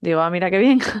muriendo. Digo, ah, mira qué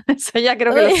bien, eso ya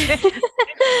creo que lo uy, sé.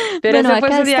 Pero bueno, ese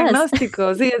fue acá su estás.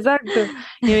 diagnóstico, sí, exacto.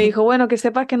 Y me dijo, bueno, que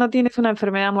sepas que no tienes una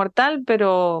enfermedad mortal,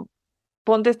 pero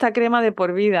ponte esta crema de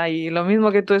por vida y lo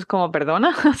mismo que tú es como,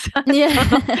 perdona, o sea, esto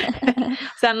no,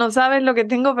 o sea, no sabes lo que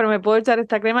tengo, pero me puedo echar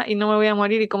esta crema y no me voy a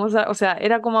morir y cómo, o sea,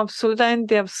 era como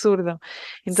absolutamente absurdo.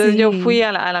 Entonces yo fui Sí,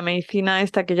 a la medicina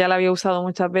esta que ya la había usado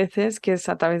muchas veces, que es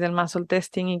a través del muscle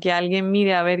testing y que alguien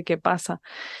mire a ver qué pasa.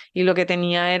 Y lo que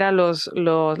tenía era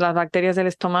las bacterias del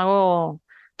estómago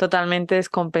totalmente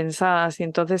descompensadas y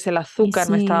entonces el y azúcar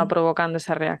me estaba sí. provocando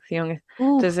esa reacción.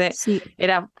 Entonces Sí.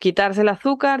 era quitarse el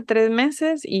azúcar 3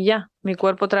 meses y ya, mi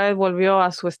cuerpo otra vez volvió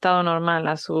a su estado normal,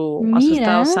 a su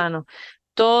estado Mira, sano.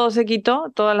 Todo se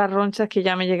quitó, todas las ronchas que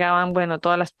ya me llegaban, bueno,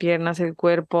 todas las piernas, el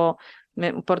cuerpo,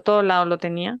 por todos lados lo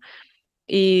tenía.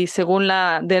 Y según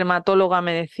la dermatóloga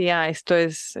me decía, esto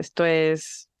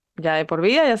es ya de por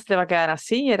vida, ya se te va a quedar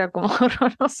así, y era como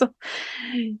horroroso.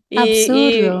 Y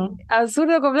absurdo.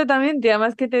 absurdo completamente,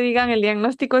 además que te digan el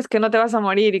diagnóstico es que no te vas a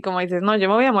morir y como dices, no, yo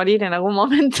me voy a morir en algún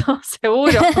momento,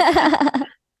 seguro.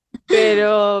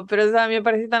 Pero o sea, a mí me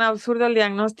parece tan absurdo el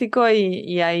diagnóstico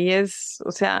y ahí es,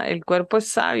 o sea, el cuerpo es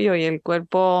sabio y el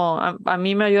cuerpo, a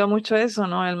mí me ayuda mucho eso,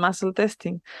 ¿no? El muscle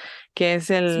testing, que es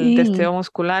el testeo Sí,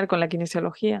 muscular con la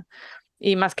kinesiología.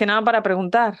 Y más que nada para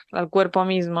preguntar al cuerpo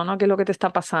mismo, ¿no? ¿Qué es lo que te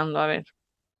está pasando? A ver.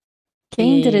 qué Y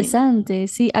interesante.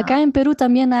 Sí, ah, acá en Perú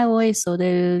también hago eso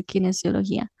del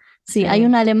kinesiología. Sí, hay Sí.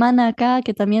 una alemana acá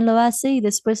que también lo hace y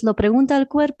después lo pregunta al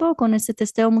cuerpo con ese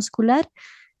testeo muscular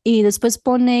y después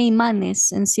pone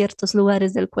imanes en ciertos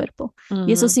lugares del cuerpo.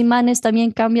 Y esos Ujú. imanes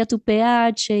también cambia tu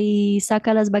pH y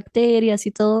saca las bacterias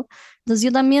y todo. Entonces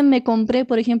yo también me compré,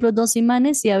 por ejemplo, 2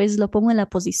 imanes y a veces lo pongo en la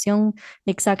posición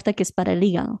exacta que es para el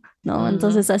hígado, ¿no? Ujú.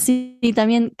 Entonces así y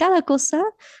también cada cosa,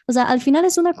 o sea, al final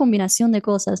es una combinación de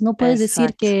cosas. No puedes decir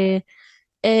Exacto. que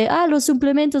los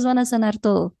suplementos van a sanar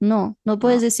todo. No, no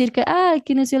puedes No, decir que,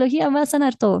 kinesiología va a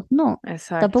sanar todo. No,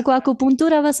 exacto. tampoco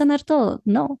acupuntura va a sanar todo.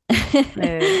 No.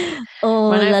 Eh, O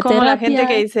Bueno, es la como la gente que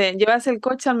terapia, dice, llevas el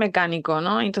coche al mecánico,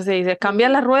 ¿no? Entonces dices,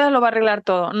 cambiar las ruedas lo va a arreglar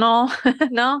todo. No,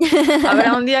 no.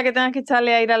 Habrá un día que tengas que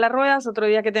echarle aire a las ruedas, otro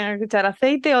día que tengas que echar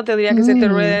aceite, otro día que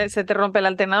Mm, se te rompe el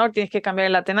alternador, tienes que cambiar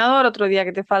el alternador, otro día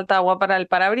que te falta agua para el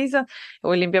parabrisas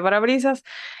o el limpiaparabrisas.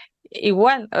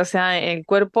 Igual, o sea, el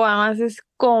cuerpo además es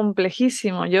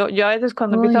complejísimo. Yo a veces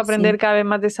cuando empiezo a uy, aprender sí. cada vez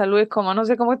más de salud es como, no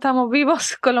sé cómo estamos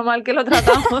vivos con lo mal que lo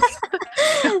tratamos.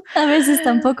 A veces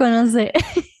tampoco, no sé.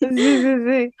 Sí, sí,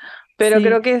 sí. Pero Sí,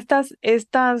 creo que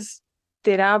estas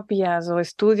terapias o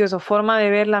estudios o forma de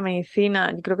ver la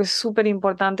medicina, yo creo que es súper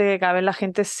importante que cada vez la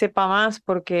gente sepa más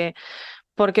porque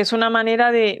es una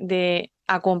manera de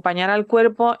acompañar al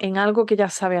cuerpo en algo que ya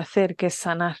sabe hacer, que es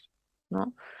sanar,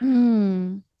 ¿no?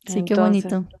 sí, qué Entonces,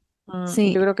 bonito. yo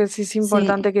Sí, creo que sí es sí,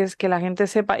 importante que la gente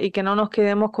sepa y que no nos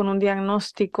quedemos con un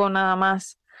diagnóstico nada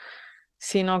más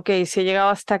sino que si he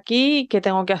llegado hasta aquí, ¿qué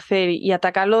tengo que hacer? Y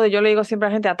atacarlo, yo le digo siempre a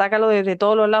la gente, atácalo desde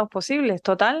todos los lados posibles,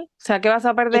 total. O sea, ¿qué vas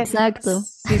a perder? exacto.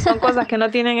 Si son cosas que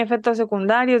no tienen efectos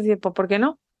secundarios, y pues ¿por qué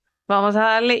no? Vamos a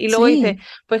darle. Y luego dice, Sí,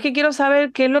 pues que quiero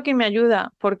saber qué es lo que me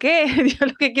ayuda. ¿Por qué? Yo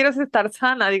lo que quiero es estar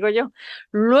sana, digo yo.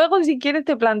 Luego, si quieres,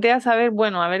 te planteas saber,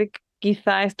 bueno, a ver,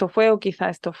 quizá esto fue o quizá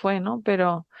esto fue, ¿no?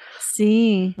 Pero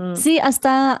sí, mm, sí,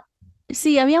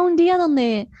 sí, había un día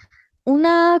donde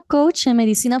una coach en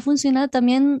medicina funcional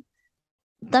también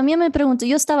me pregunto,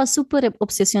 yo estaba súper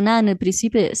obsesionada en el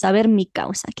principio de saber mi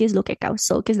causa, qué es lo que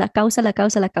causó, qué es la causa, la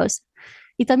causa, la causa.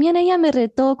 Y también ella me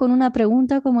retó con una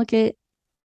pregunta como que,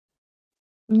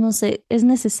 no sé, ¿es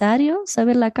necesario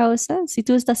saber la causa? Si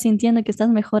tú estás sintiendo que estás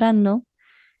mejorando,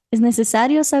 ¿es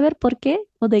necesario saber por qué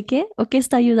o de qué o qué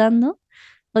está ayudando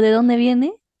o de dónde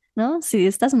viene? ¿No? Si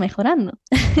estás mejorando.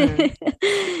 mm,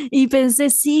 Y pensé,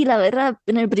 sí, la verdad,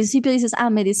 en el principio dices,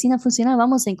 medicina funcional,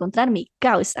 vamos a encontrar mi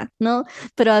causa, ¿no?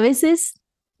 Pero a veces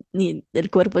el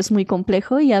cuerpo es muy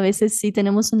complejo y a veces sí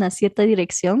tenemos una cierta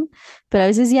dirección, pero a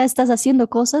veces ya estás haciendo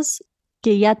cosas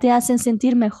que ya te hacen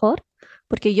sentir mejor,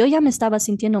 porque yo ya me estaba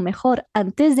sintiendo mejor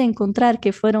antes de encontrar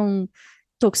que fueron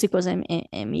tóxicos en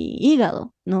mi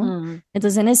hígado, ¿no? mm,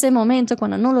 Entonces en ese momento,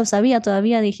 cuando no lo sabía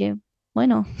todavía, dije,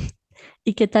 bueno,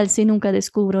 ¿y qué tal si nunca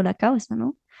descubro la causa,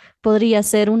 ¿no? Podría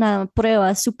ser una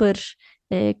prueba súper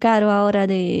caro ahora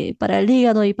para el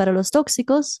hígado y para los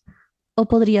tóxicos, o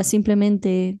podría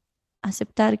simplemente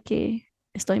aceptar que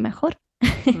estoy mejor.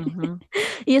 ujú.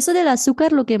 Y eso del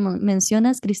azúcar, lo que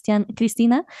mencionas,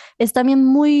 Cristina, es también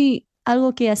muy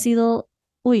algo que ha sido,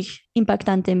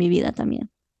 impactante en mi vida también.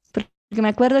 Porque me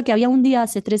acuerdo que había un día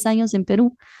hace 3 años en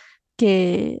Perú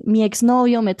que mi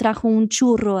exnovio me trajo un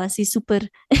churro así súper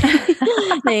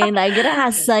de la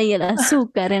grasa y el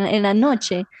azúcar en la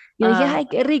noche. Yo dije, Ah, ay,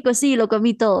 qué rico, sí, lo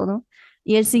comí todo, ¿no?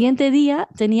 Y el siguiente día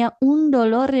tenía un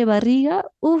dolor de barriga,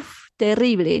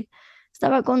 terrible.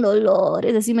 Estaba con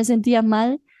dolores, así me sentía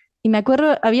mal. Y me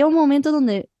acuerdo, había un momento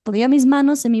donde ponía mis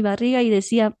manos en mi barriga y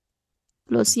decía,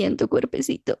 lo siento,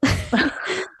 cuerpecito,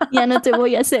 ya no te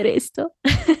voy a hacer esto.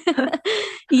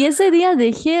 Y ese día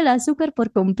dejé el azúcar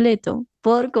por completo,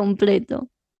 por completo.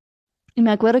 Y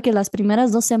me acuerdo que las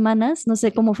primeras 2 semanas, no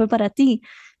sé cómo fue para ti,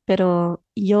 pero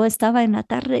yo estaba en la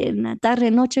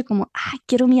tarde, noche, como,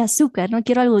 quiero mi azúcar, no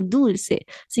quiero algo dulce,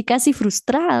 así casi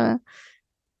frustrada,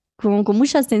 como con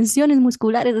muchas tensiones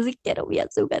musculares, así quiero mi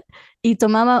azúcar. Y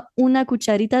tomaba una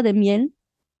cucharita de miel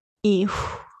y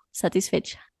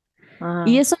satisfecha.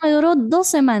 Y ah. eso me duró 2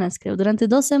 semanas, creo. Durante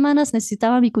 2 semanas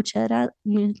necesitaba mi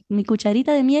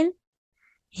cucharita de miel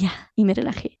y me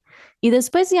relajé. Y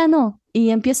después ya no, y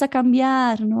empieza a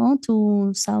cambiar, ¿no? Tu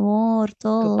sabor, Tu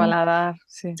todo, paladar,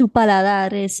 sí. tu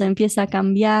paladar, eso empieza a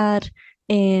cambiar.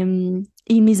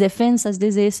 Y mis defensas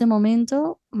desde ese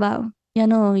momento, wow, ya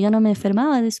no me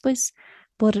enfermaba después,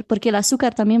 porque el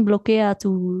azúcar también bloquea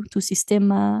tu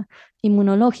sistema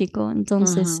inmunológico,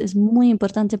 entonces Ujú. es muy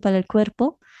importante para el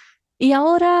cuerpo. Y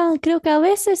ahora creo que a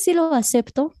veces sí lo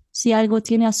acepto. Si algo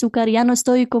tiene azúcar, ya no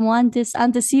estoy como antes.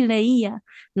 Antes sí leía,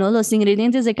 ¿no? Los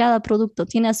ingredientes de cada producto,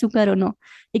 ¿tiene azúcar o no?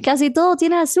 Y casi todo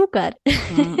tiene azúcar.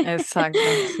 Exacto,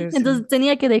 sí, sí. Entonces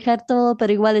tenía que dejar todo,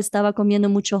 pero igual estaba comiendo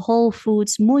mucho whole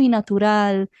foods, muy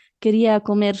natural, quería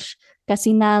comer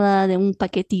casi nada de un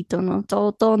paquetito, ¿no?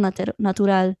 Todo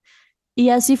natural. Y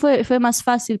así fue más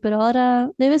fácil, pero ahora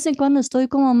de vez en cuando estoy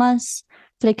como más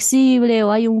flexible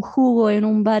o hay un jugo en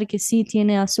un bar que sí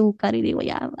tiene azúcar y digo,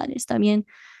 ya, vale, está bien,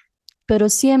 pero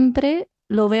siempre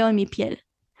lo veo en mi piel.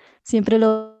 Siempre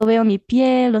lo veo en mi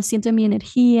piel, lo siento en mi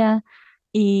energía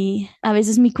y a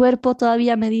veces mi cuerpo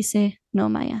todavía me dice, no,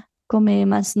 Maya, come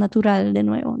más natural de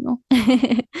nuevo, ¿no?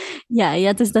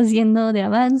 Ya te estás yendo de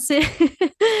avance,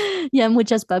 ya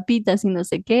muchas papitas y no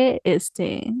sé qué,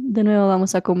 de nuevo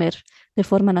vamos a comer de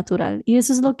forma natural. Y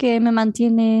eso es lo que me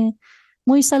mantiene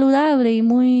muy saludable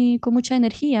y con mucha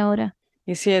energía ahora.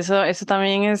 Y sí, eso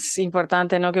también es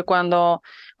importante, ¿no? Que cuando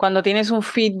tienes un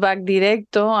feedback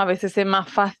directo, a veces es más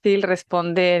fácil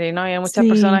responder, ¿no? Y hay muchas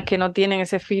personas Sí. que no tienen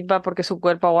ese feedback porque su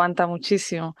cuerpo aguanta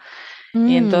muchísimo. Y Mm.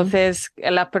 entonces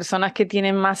las personas que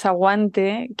tienen más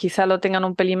aguante quizá lo tengan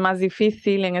un pelín más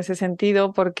difícil en ese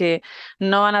sentido porque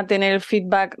no van a tener el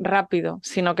feedback rápido,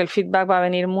 sino que el feedback va a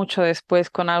venir mucho después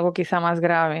con algo quizá más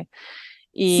grave.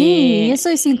 Sí, y Y eso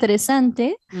es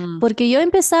interesante mm, porque yo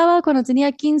empezaba cuando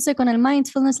tenía 15 con el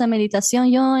mindfulness, la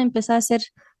meditación, yo empecé a hacer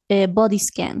body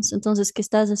scans. Entonces, que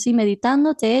estás así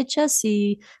meditando, te echas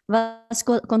y vas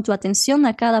con tu atención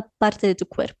a cada parte de tu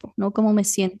cuerpo, ¿no? Cómo me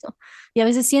siento. Y a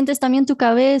veces sientes también tu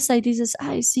cabeza y dices,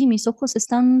 ay, sí, mis ojos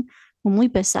están muy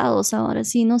pesados ahora,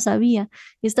 sí, no sabía.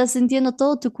 Y estás sintiendo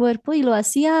todo tu cuerpo y lo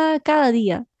hacía cada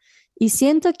día. Y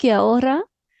siento que ahora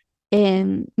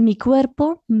mi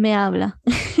cuerpo me habla.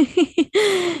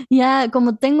 Ya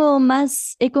como tengo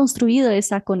más, he construido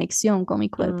esa conexión con mi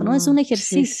cuerpo, ¿no? Es un sí, sí,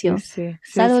 ejercicio, sí, es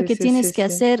sí, algo sí, que sí, sí, tienes que sí,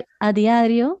 hacer a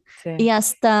diario y sí.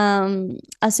 hasta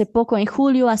hace poco, en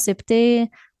julio,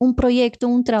 acepté un proyecto,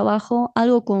 un trabajo,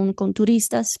 algo con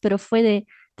turistas, pero fue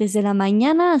desde la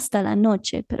mañana hasta la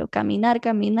noche, pero caminar,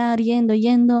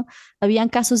 yendo. Habían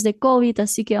casos de COVID,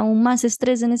 así que aún más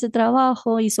estrés en ese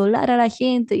trabajo, isolar a la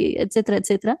gente, etcétera,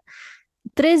 etcétera.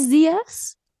 3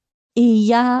 días y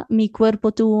ya mi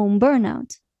cuerpo tuvo un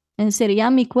burnout. En serio, ya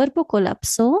mi cuerpo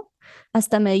colapsó,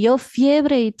 hasta me dio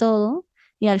fiebre y todo.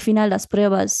 Y al final las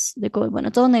pruebas de COVID,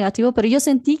 bueno, todo negativo, pero yo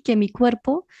sentí que mi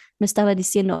cuerpo me estaba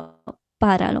diciendo,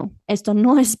 páralo, esto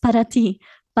no es para ti,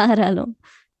 páralo,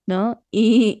 ¿no?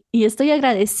 Y estoy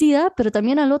agradecida, pero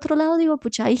también al otro lado digo,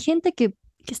 pucha, hay gente que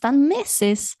están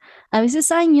meses, a veces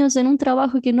años en un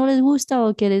trabajo que no les gusta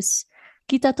o que les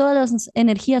quita todas las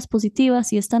energías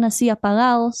positivas y están así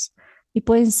apagados y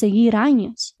pueden seguir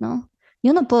años, ¿no?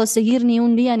 Yo no puedo seguir ni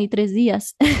un día ni 3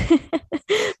 días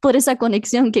por esa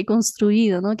conexión que he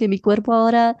construido, ¿no? Que mi cuerpo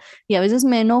ahora, y a veces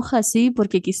me enoja así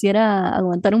porque quisiera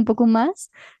aguantar un poco más,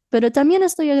 pero también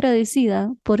estoy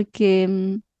agradecida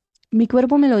porque mi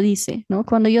cuerpo me lo dice, ¿no?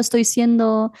 Cuando yo estoy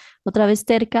siendo otra vez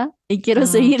terca y quiero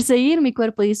Mm. seguir, mi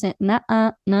cuerpo dice, nah,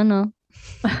 no, no.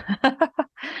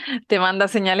 Te manda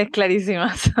señales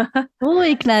clarísimas.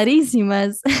 Uy,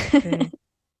 clarísimas. Sí.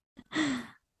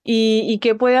 ¿Y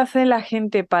qué puede hacer la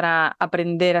gente para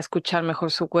aprender a escuchar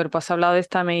mejor su cuerpo? Has hablado de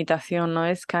esta meditación,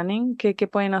 ¿no? ¿Scanning? ¿Qué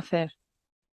pueden hacer?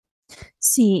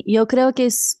 Sí, yo creo que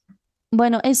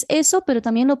bueno, es eso, pero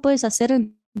también lo puedes hacer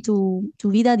en tu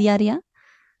vida diaria,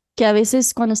 que a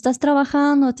veces cuando estás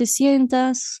trabajando te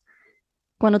sientas,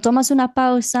 cuando tomas una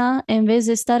pausa, en vez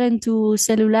de estar en tu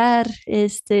celular,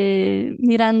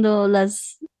 mirando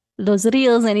los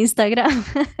reels en Instagram,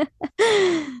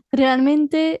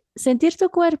 realmente sentir tu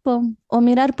cuerpo o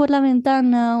mirar por la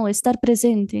ventana o estar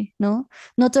presente, ¿no?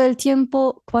 No todo el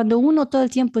tiempo, cuando uno todo el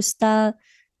tiempo está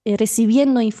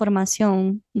recibiendo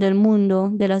información del mundo,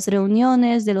 de las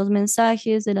reuniones, de los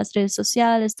mensajes, de las redes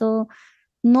sociales, todo,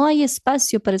 no hay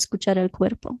espacio para escuchar el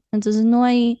cuerpo. Entonces no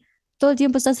hay, todo el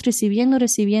tiempo estás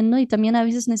recibiendo y también a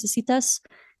veces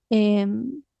eh,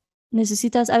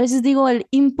 a veces digo el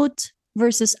input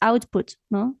versus output,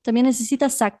 ¿no? También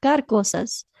necesitas sacar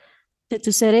cosas de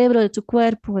tu cerebro, de tu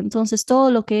cuerpo. Entonces, todo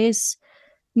lo que es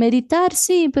meditar,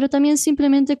 sí, pero también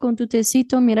simplemente con tu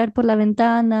tecito, mirar por la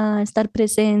ventana, estar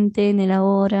presente en el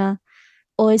ahora,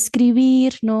 o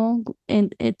escribir, ¿no?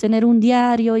 Tener un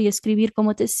diario y escribir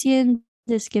cómo te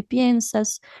sientes, qué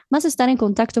piensas, más estar en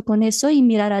contacto con eso y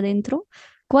mirar adentro.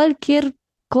 Cualquier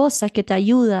cosa que te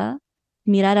ayuda.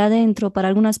 Mirar adentro, para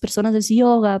algunas personas es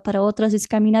yoga, para otras es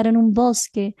caminar en un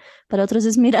bosque, para otros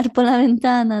es mirar por la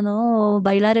ventana, ¿no? O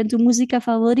bailar en tu música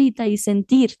favorita y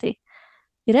sentirte.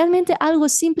 Y realmente algo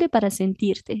simple para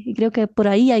sentirte. Y creo que por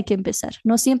ahí hay que empezar.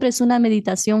 No siempre es una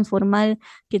meditación formal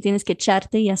que tienes que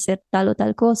echarte y hacer tal o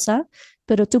tal cosa,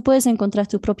 pero tú puedes encontrar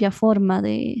tu propia forma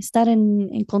de estar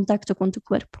en contacto con tu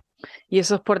cuerpo. Y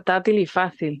eso es portátil y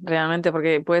fácil, realmente,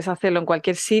 porque puedes hacerlo en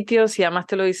cualquier sitio, si además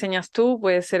te lo diseñas tú,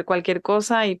 puede ser cualquier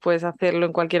cosa y puedes hacerlo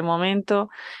en cualquier momento.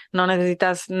 No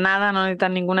necesitas nada, no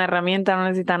necesitas ninguna herramienta, no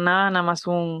necesitas nada, nada más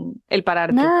el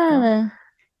pararte, ¿no? Nada.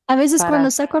 A veces Parar.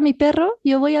 cuando saco a mi perro,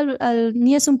 yo voy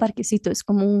ni es un parquecito, es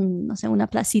como no sé, una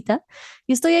placita,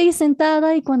 y estoy ahí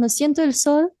sentada y cuando siento el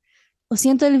sol o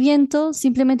siento el viento,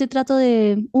 simplemente trato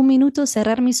de un minuto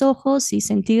cerrar mis ojos y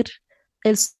sentir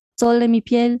el sol en mi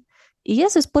piel. Y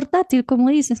eso es portátil, como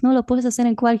dices, ¿no? Lo puedes hacer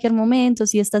en cualquier momento,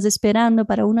 si estás esperando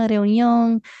para una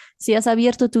reunión, si has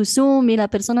abierto tu Zoom y la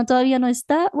persona todavía no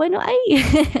está, bueno, ahí.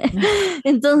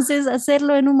 Entonces,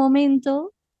 hacerlo en un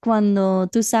momento cuando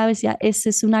tú sabes, ya, esa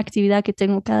es una actividad que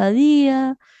tengo cada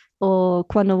día, o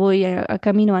cuando voy a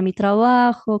camino a mi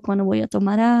trabajo, cuando voy a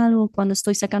tomar algo, cuando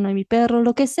estoy sacando a mi perro,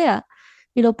 lo que sea.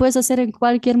 Y lo puedes hacer en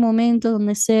cualquier momento,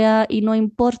 donde sea, y no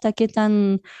importa qué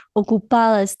tan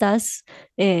ocupada estás,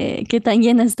 qué tan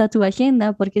llena está tu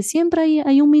agenda, porque siempre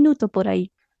hay un minuto por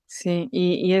ahí. Sí,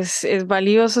 y es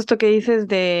valioso esto que dices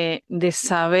de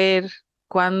saber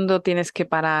cuándo tienes que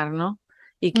parar, ¿no?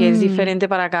 Y que es Mm, diferente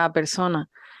para cada persona.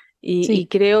 Y sí,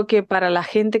 creo que para la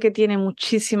gente que tiene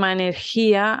muchísima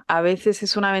energía, a veces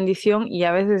es una bendición y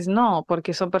a veces no,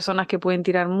 porque son personas que pueden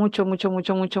tirar mucho, mucho,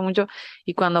 mucho, mucho, mucho,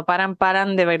 y cuando paran,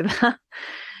 paran de verdad.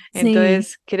 sí.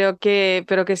 Entonces, creo que,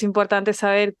 pero que es importante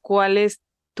saber cuál es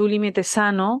tu límite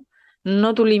sano,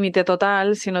 no tu límite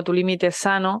total, sino tu límite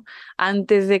sano,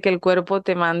 antes de que el cuerpo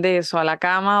te mande eso a la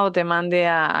cama o te mande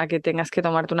a que tengas que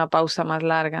tomarte una pausa más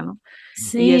larga, ¿no? Y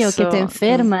Sí, o que te eso, entonces,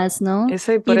 enfermas, ¿no?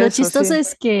 eso y Y por lo eso, chistoso sí.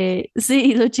 es que,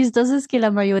 sí, lo chistoso es que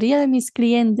la mayoría de mis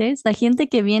clientes, la gente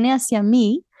que viene hacia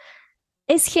mí,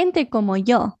 es gente como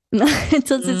yo, ¿no?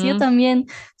 Entonces yo Mm, también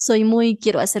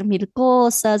quiero hacer mil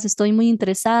cosas, estoy muy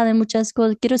interesada en muchas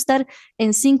cosas, quiero estar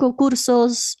en 5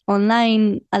 cursos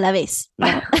online a la vez, ¿no?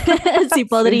 Si sí,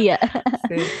 podría.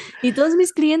 sí, Y todos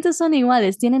mis clientes son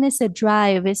iguales, tienen ese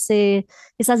drive,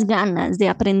 esas ganas de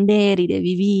aprender y de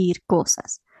vivir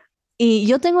cosas. Y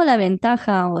yo tengo la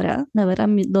ventaja ahora, la verdad,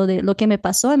 lo que me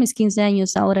pasó a mis 15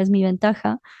 años ahora es mi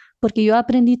ventaja, porque yo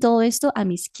aprendí todo esto a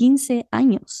mis 15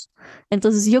 años.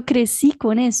 Entonces yo crecí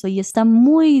con eso y está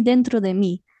muy dentro de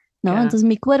mí, ¿no? claro. Entonces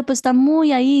mi cuerpo está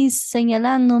muy ahí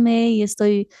señalándome y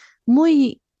estoy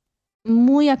muy,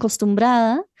 muy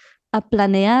acostumbrada a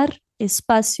planear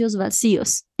espacios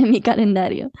vacíos en mi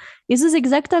calendario. Y eso es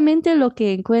exactamente lo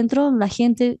que encuentro la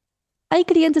gente. Hay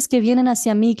clientes que vienen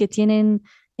hacia mí que tienen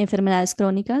enfermedades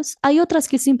crónicas. Hay otras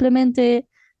que simplemente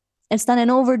están en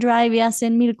overdrive y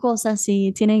hacen mil cosas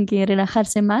y tienen que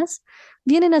relajarse más.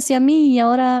 Vienen hacia mí y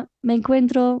ahora me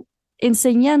encuentro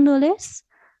enseñándoles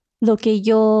lo que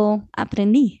yo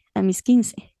aprendí a mis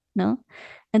 15, ¿no?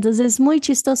 Entonces es muy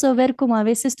chistoso ver cómo a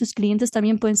veces tus clientes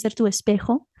también pueden ser tu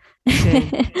espejo Sí,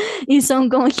 y son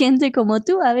como gente como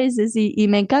tú a veces y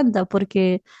me encanta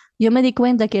porque yo me di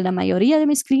cuenta que la mayoría de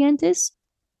mis clientes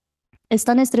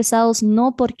están estresados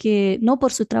no por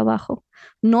su trabajo,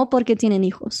 no porque tienen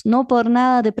hijos, no por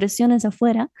nada de presiones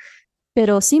afuera,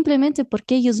 pero simplemente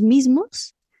porque ellos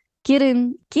mismos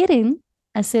quieren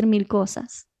hacer mil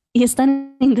cosas y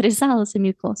están interesados en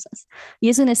mil cosas. Y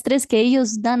es un estrés que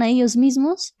ellos dan a ellos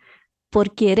mismos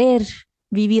por querer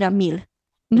vivir a mil,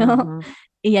 ¿no? ujú,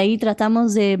 Y ahí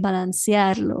tratamos de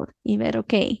balancearlo y ver,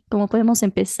 ok, cómo podemos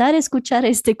empezar a escuchar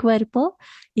este cuerpo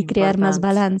y crear más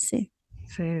importante. balance.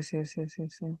 Sí, sí, sí, sí,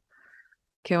 sí.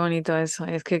 Qué bonito eso.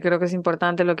 Es que creo que es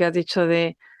importante lo que has dicho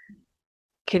de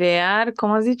crear,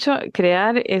 ¿cómo has dicho?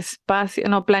 Crear espacio,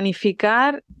 no,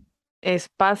 planificar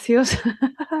espacios.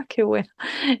 Qué bueno.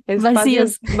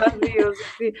 Espacios Vacíos. vacíos.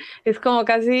 Sí. Es como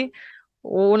casi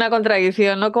una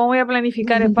contradicción, ¿no? ¿Cómo voy a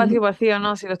planificar espacio vacío?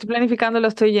 No, si lo estoy planificando lo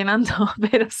estoy llenando,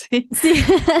 pero sí. Sí,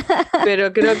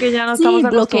 Pero creo que ya no estamos sí,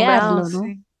 bloquearlo, acostumbrados, ¿no?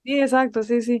 sí. Sí, exacto,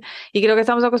 sí, sí. Y creo que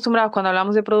estamos acostumbrados cuando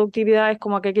hablamos de productividad es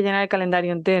como que hay que llenar el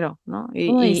calendario entero, ¿no?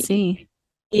 Uy, sí.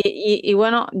 Y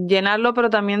bueno, llenarlo, pero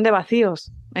también de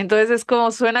vacíos. Entonces es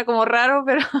como, suena como raro,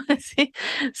 pero sí,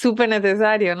 súper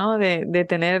necesario, ¿no? De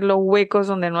tener los huecos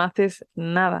donde no haces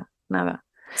nada, nada.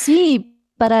 Sí,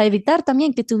 para evitar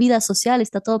también que tu vida social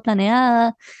está todo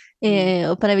planeada, Mm.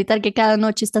 o para evitar que cada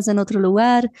noche estás en otro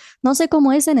lugar. No sé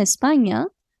cómo es en España.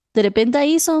 De repente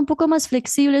ahí son un poco más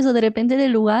flexibles o de repente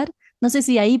del lugar. No sé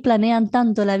si ahí planean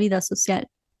tanto la vida social.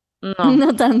 No,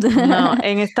 No tanto. no.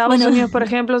 En Estados Bueno, Unidos, por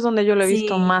ejemplo, es donde yo lo he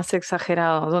visto sí, más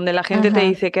exagerado, donde la gente te ajá.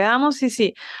 dice, quedamos, sí,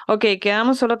 sí, ok,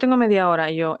 quedamos, solo tengo media hora.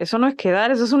 Y yo, eso no es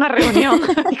quedar, eso es una reunión.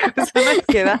 Digo, eso no es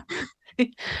quedar.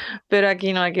 Sí. Pero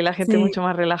aquí no, aquí la gente es mucho Sí.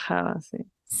 más relajada, sí.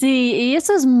 Sí, y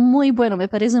eso es muy bueno, me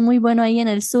parece muy bueno ahí en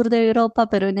el sur de Europa,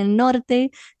 pero en el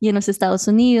norte y en los Estados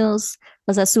Unidos,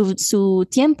 O sea, su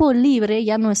tiempo libre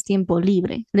ya no es tiempo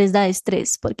libre, les da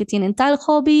estrés porque tienen tal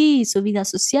hobby y su vida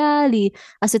social y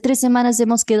hace 3 semanas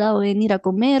hemos quedado en ir a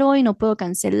comer hoy, no puedo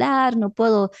cancelar, no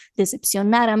puedo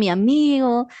decepcionar a mi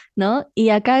amigo, ¿no? Y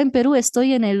acá en Perú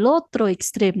estoy en el otro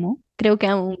extremo, creo que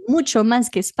aún mucho más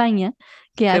que España,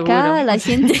 que acá Seguro. la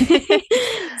gente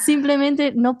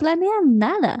simplemente no planea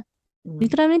nada, Mm.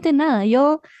 literalmente nada.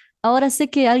 Yo ahora sé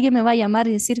que alguien me va a llamar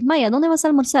y decir, Maya, ¿dónde vas a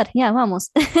almorzar? Ya,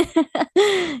 vamos.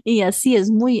 Y así es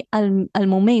muy al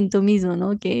momento mismo,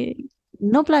 ¿no? Que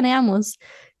no planeamos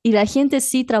y la gente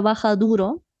sí trabaja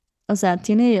duro, o sea,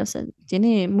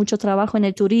 tiene mucho trabajo en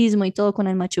el turismo y todo con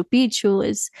el Machu Picchu,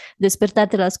 es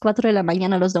despertarte a las 4 de la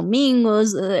mañana los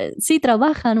domingos, sí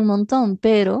trabajan un montón,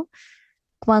 pero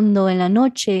cuando en la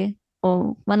noche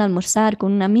o van a almorzar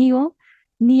con un amigo,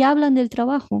 ni hablan del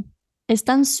trabajo.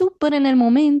 Están súper en el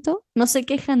momento, no se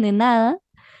quejan de nada.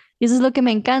 Y eso es lo que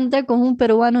me encanta con un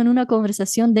peruano en una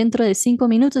conversación dentro de 5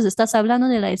 minutos. Estás hablando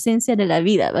de la esencia de la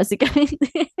vida, básicamente.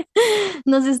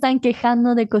 No se están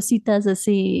quejando de cositas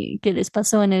así que les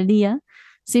pasó en el día.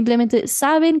 Simplemente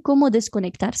saben cómo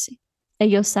desconectarse.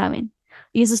 Ellos saben.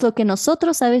 Y eso es lo que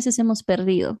nosotros a veces hemos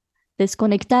perdido.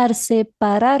 Desconectarse,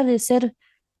 parar de ser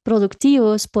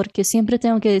productivos, porque siempre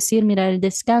tengo que decir, mira, el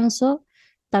descanso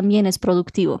también es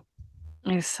productivo.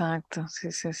 Exacto,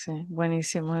 sí, sí, sí,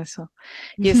 buenísimo eso.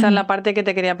 Y esa es la parte que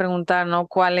te quería preguntar, ¿no?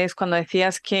 ¿Cuál es cuando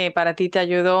decías que para ti te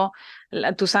ayudó,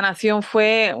 tu sanación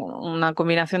fue una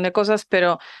combinación de cosas,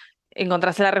 pero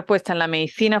encontraste la respuesta en la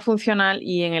medicina funcional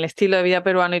y en el estilo de vida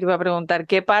peruano? Y te iba a preguntar,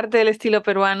 ¿qué parte del estilo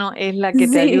peruano es la que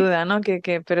te Sí. ayuda, ¿no?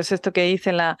 Pero es esto que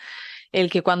dice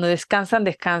el que cuando descansan,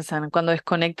 descansan, cuando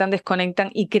desconectan, desconectan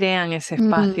y crean ese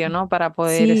espacio, Mm, ¿no? Para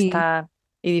poder sí. estar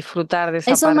y disfrutar de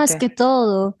esa Eso más parte. que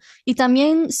todo. Y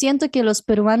también siento que los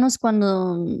peruanos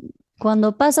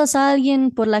cuando pasas a alguien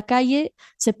por la calle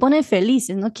se ponen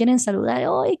felices, ¿no? Quieren saludar,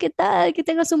 oye, ¿qué tal? Que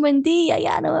tengas un buen día,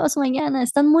 ya nos vemos mañana.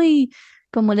 Están muy,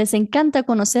 como les encanta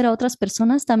conocer a otras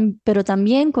personas, pero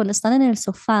también cuando están en el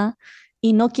sofá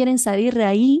y no quieren salir de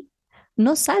ahí,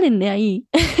 no salen de ahí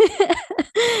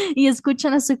y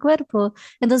escuchan a su cuerpo.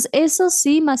 Entonces, eso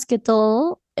sí, más que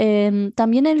todo,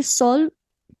 también el sol,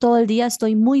 todo el día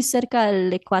estoy muy cerca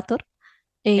del ecuador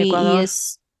y Ecuador.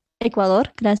 es Ecuador,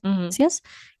 Ujú, gracias.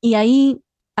 Y ahí,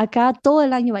 acá todo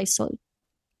el año hay sol.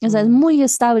 O sea, es mm, muy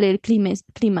estable el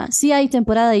clima. Sí hay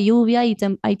temporada de lluvia y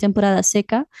hay temporada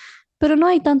seca, pero no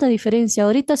hay tanta diferencia.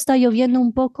 Ahorita está lloviendo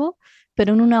un poco,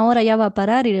 pero en una hora ya va a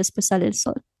parar y después sale el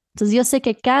sol. Entonces yo sé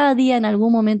que cada día en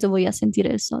algún momento voy a sentir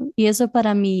el sol y eso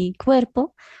para mi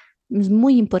cuerpo es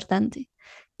muy importante.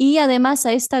 Y además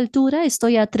a esta altura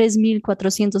estoy a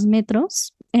 3.400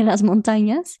 metros en las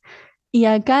montañas y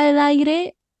acá el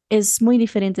aire es muy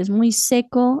diferente, es muy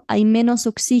seco, hay menos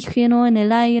oxígeno en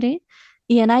el aire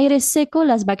y en aire seco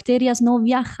las bacterias no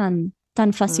viajan tan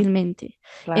mm, fácilmente.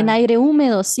 En claro. aire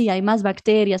húmedo sí, hay más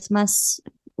bacterias, más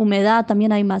humedad,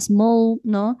 también hay más mold,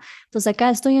 ¿no? Entonces acá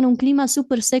estoy en un clima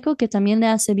súper seco que también le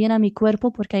hace bien a mi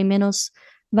cuerpo porque hay menos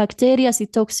bacterias y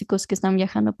tóxicos que están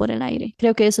viajando por el aire.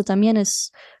 Creo que eso también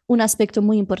es un aspecto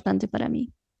muy importante para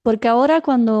mí. Porque ahora,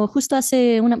 cuando justo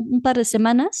hace un par de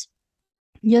semanas,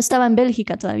 yo estaba en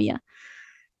Bélgica todavía.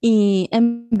 Y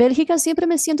en Bélgica siempre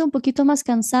me siento un poquito más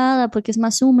cansada porque es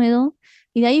más húmedo.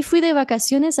 Y de ahí fui de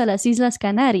vacaciones a las Islas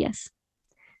Canarias.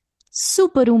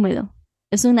 Súper húmedo.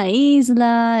 Es una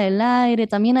isla, el aire,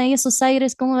 también hay esos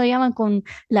aires, ¿cómo lo llaman? Con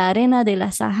la arena de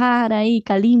la Sahara y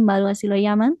Calimba, algo así lo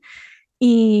llaman.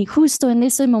 Y justo en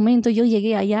ese momento yo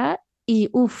llegué allá y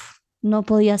uff, no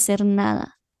podía hacer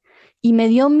nada. Y me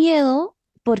dio miedo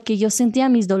porque yo sentía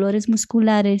mis dolores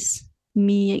musculares,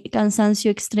 mi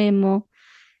cansancio extremo,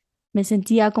 me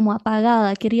sentía como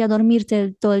apagada, quería dormir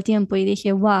todo el tiempo y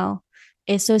dije, wow,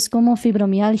 eso es como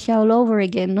fibromialgia all over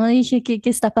again. No dije, ¿qué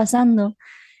está pasando?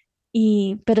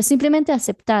 Pero simplemente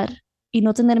aceptar y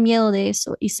no tener miedo de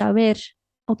eso y saber,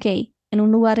 ok, en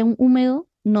un lugar húmedo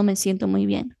no me siento muy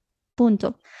bien,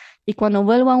 punto. Y cuando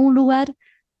vuelvo a un lugar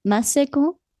más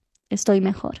seco, estoy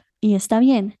mejor y está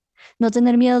bien. No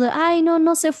tener miedo de, ay, no,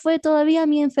 no se fue todavía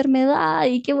mi enfermedad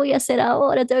y qué voy a hacer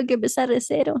ahora, tengo que empezar de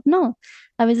cero. No,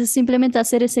 a veces simplemente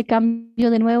hacer ese cambio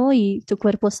de nuevo y tu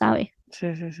cuerpo sabe.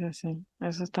 Sí, sí, sí, sí.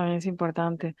 Eso también es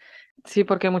importante. Sí,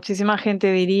 porque muchísima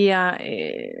gente diría,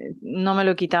 no me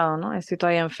lo he quitado, ¿no? Estoy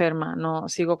todavía enferma, no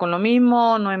sigo con lo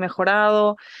mismo, no he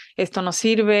mejorado, esto no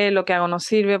sirve, lo que hago no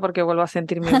sirve porque vuelvo a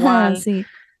sentirme igual. Sí.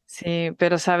 Sí,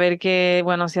 pero saber que,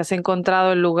 bueno, si has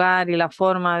encontrado el lugar y la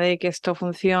forma de que esto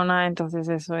funciona, entonces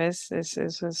eso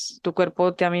es tu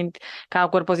cuerpo también, cada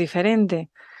cuerpo es diferente.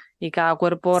 y cada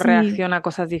cuerpo Sí, reacciona a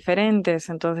cosas diferentes.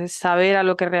 Entonces, saber a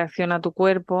lo que reacciona tu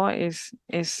cuerpo es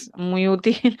muy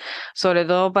útil, sobre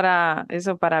todo para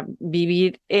eso, para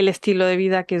vivir el estilo de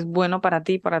vida que es bueno para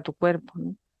ti, para tu cuerpo,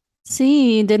 ¿no?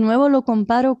 sí, de nuevo lo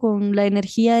comparo con la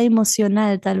energía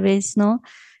emocional, tal vez, ¿no?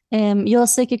 Yo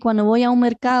sé que cuando voy a un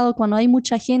mercado, cuando hay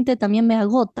mucha gente, también me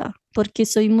agota, porque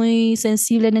soy muy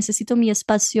sensible, necesito mi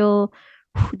espacio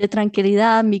de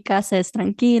tranquilidad, mi casa es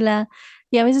tranquila.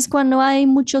 Y a veces cuando hay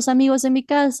muchos amigos en mi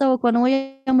casa o cuando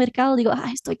voy a un mercado, digo,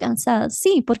 ay, estoy cansada.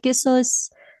 Sí, porque eso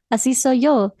es, así soy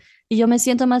yo. Y yo me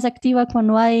siento más activa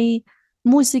cuando hay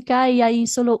música y hay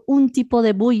solo un tipo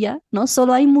de bulla, ¿no?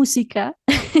 Solo hay música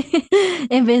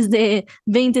en vez de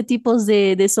 20 tipos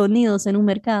de sonidos en un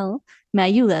mercado, me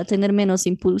ayuda a tener menos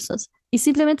impulsos. Y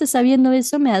simplemente sabiendo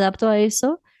eso, me adapto a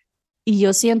eso. Y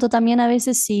yo siento también a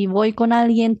veces si voy con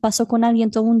alguien, paso con alguien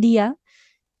todo un día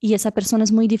y esa persona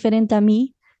es muy diferente a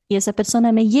mí y esa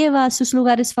persona me lleva a sus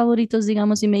lugares favoritos,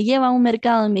 digamos, y me lleva a un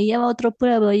mercado, y me lleva a otro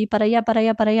pueblo y para allá, para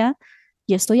allá, para allá,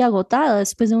 y estoy agotada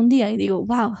después de un día y digo,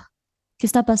 wow, ¿qué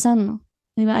está pasando?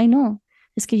 Y digo, ay, no,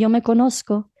 es que yo me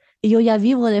conozco y yo ya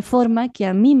vivo de forma que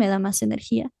a mí me da más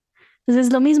energía. Entonces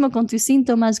es lo mismo con tus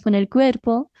síntomas, con el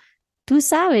cuerpo. Tú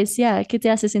sabes ya qué te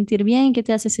hace sentir bien, qué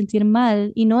te hace sentir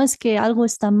mal, y no es que algo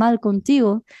está mal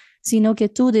contigo, sino que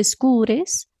tú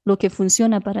descubres lo que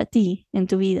funciona para ti en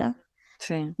tu vida,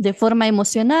 Sí. de forma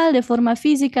emocional, de forma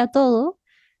física, todo,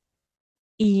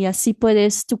 y así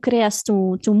puedes, tú creas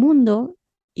tu mundo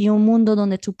y un mundo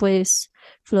donde tú puedes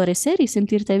florecer y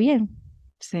sentirte bien.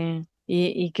 Sí,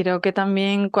 y creo que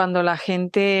también cuando la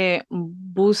gente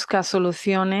busca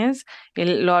soluciones,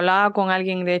 lo hablaba con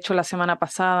alguien, de hecho, la semana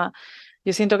pasada,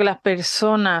 yo siento que las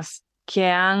personas que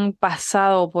han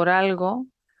pasado por algo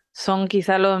son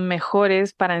quizá los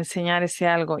mejores para enseñar ese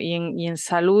algo. Y en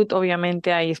salud,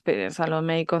 obviamente, o sea, los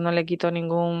médicos no le quito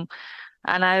ningún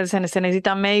a nadie se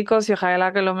necesitan médicos y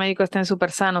ojalá que los médicos estén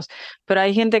súper sanos. Pero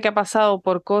hay gente que ha pasado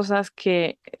por cosas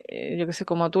que, yo que sé,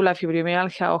 como tú, la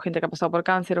fibromialgia, o gente que ha pasado por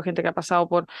cáncer, o gente que ha pasado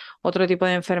por otro tipo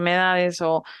de enfermedades,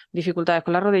 o dificultades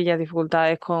con las rodillas,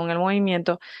 dificultades con el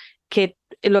movimiento, que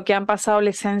lo que han pasado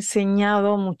les ha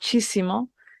enseñado muchísimo.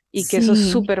 Y que eso es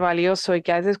Sí, súper valioso y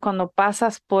que a veces cuando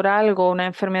pasas por algo, una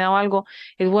enfermedad o algo,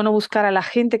 es bueno buscar a la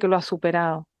gente que lo ha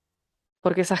superado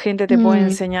porque esa gente te puede mm,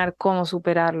 enseñar cómo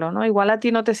superarlo, ¿no? Igual a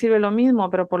ti no te sirve lo mismo,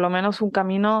 pero por lo menos un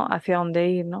camino hacia dónde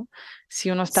ir, ¿no?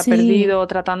 Si uno está sí, perdido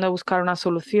tratando de buscar una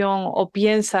solución o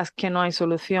piensas que no hay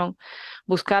solución,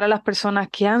 buscar a las personas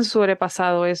que han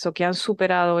sobrepasado eso, que han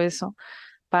superado eso,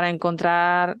 para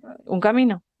encontrar un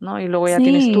camino, ¿no? Y luego ya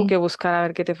tienes tú sí. que buscar a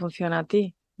ver qué te funciona a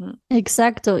ti. Mm.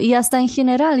 Exacto, y hasta en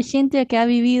general, gente que ha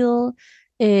vivido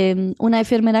una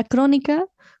enfermedad crónica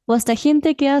o hasta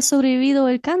gente que ha sobrevivido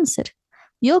el cáncer.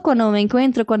 Yo cuando me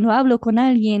encuentro, cuando hablo con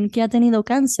alguien que ha tenido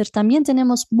cáncer, también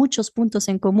tenemos muchos puntos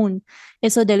en común.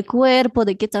 Eso del cuerpo,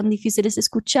 de qué tan difícil es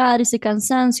escuchar, ese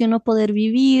cansancio, no poder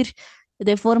vivir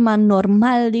de forma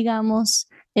normal, digamos,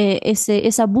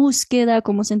 esa búsqueda,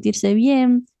 cómo sentirse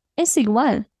bien, es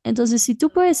igual. Entonces, si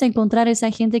tú puedes encontrar esa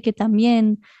gente que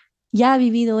también ya ha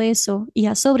vivido eso y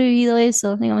ha sobrevivido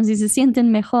eso, digamos, y se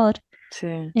sienten mejor, Sí,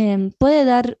 puede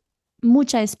dar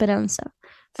mucha esperanza.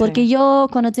 Porque sí, yo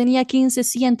cuando tenía 15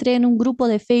 sí entré en un grupo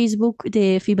de Facebook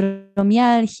de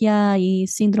fibromialgia y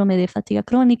síndrome de fatiga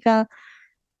crónica,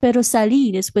 pero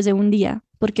salí después de un día,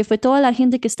 porque fue toda la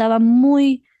gente que estaba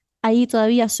muy ahí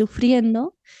todavía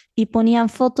sufriendo y ponían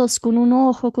fotos con un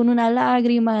ojo, con una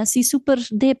lágrima, así súper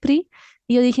depri.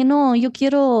 Y yo dije, no, yo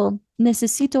quiero,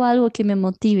 necesito algo que me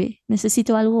motive,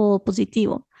 necesito algo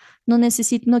positivo, no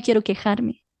necesito, no quiero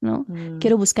quejarme, ¿no? mm,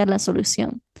 Quiero buscar la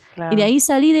solución. Y de claro, ahí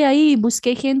salí de ahí y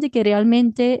busqué gente que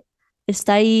realmente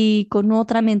está ahí con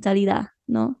otra mentalidad,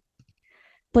 ¿no?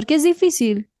 Porque es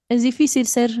difícil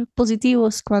ser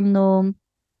positivos cuando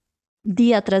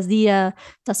día tras día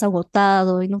estás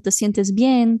agotado y no te sientes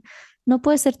bien, no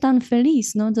puedes ser tan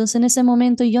feliz, ¿no? Entonces en ese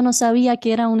momento yo no sabía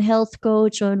que era un health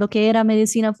coach o lo que era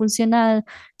medicina funcional.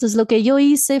 Entonces lo que yo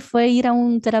hice fue ir a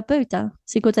un terapeuta,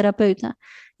 psicoterapeuta,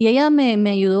 y ella me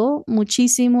ayudó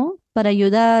muchísimo para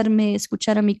ayudarme,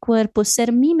 escuchar a mi cuerpo,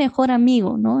 ser mi mejor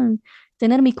amigo, ¿no?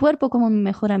 Tener mi cuerpo como mi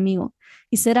mejor amigo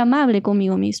y ser amable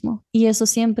conmigo mismo. Y eso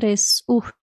siempre es,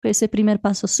 ese primer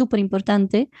paso súper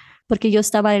importante porque yo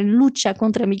estaba en lucha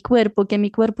contra mi cuerpo, que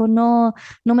mi cuerpo no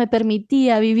me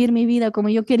permitía vivir mi vida como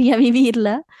yo quería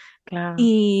vivirla claro.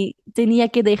 y tenía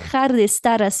que dejar de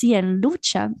estar así en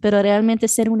lucha, pero realmente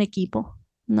ser un equipo,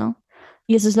 ¿no?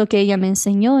 Y eso es lo que ella me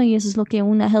enseñó y eso es lo que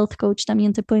una health coach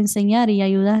también te puede enseñar y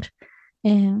ayudar.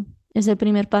 Eh, es el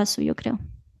primer paso, yo creo.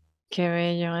 Qué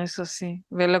bello, eso sí.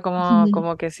 Verlo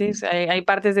como que sí, o sea, hay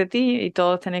partes de ti y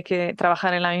todos tenéis que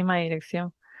trabajar en la misma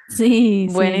dirección. Sí, sí,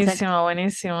 exacto. Buenísimo,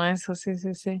 buenísimo, eso sí,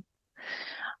 sí, sí.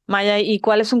 Maya, ¿y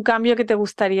cuál es un cambio que te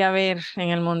gustaría ver en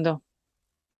el mundo?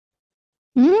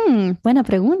 Buena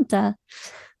pregunta.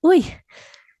 Uy,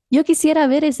 yo quisiera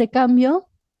ver ese cambio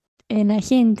en la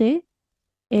gente,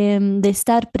 de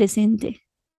estar presente.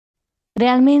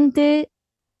 Realmente,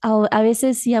 a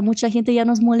veces y a mucha gente ya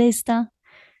nos molesta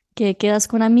que quedas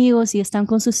con amigos y están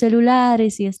con sus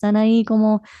celulares y están ahí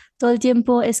como todo el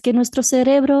tiempo. Es que nuestro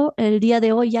cerebro el día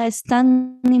de hoy ya es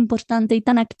tan importante y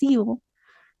tan activo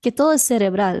que todo es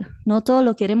cerebral, no todo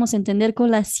lo queremos entender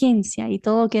con la ciencia y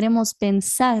todo queremos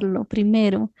pensarlo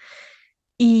primero.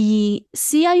 Y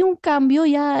sí hay un cambio,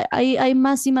 ya hay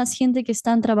más y más gente que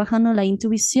están trabajando la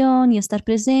intuición y estar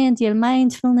presente y el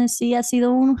mindfulness, sí ha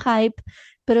sido un hype,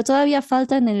 pero todavía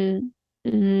falta en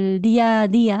el día a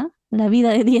día, la vida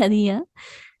de día a día,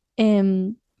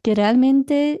 que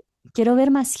realmente quiero ver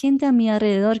más gente a mi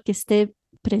alrededor que esté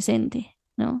presente,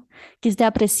 ¿no? Que esté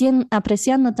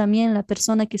apreciando también la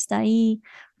persona que está ahí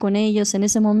con ellos en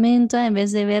ese momento, en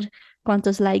vez de ver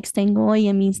cuántos likes tengo hoy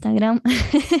en mi Instagram.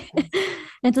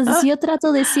 Entonces Ah, yo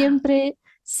trato de siempre,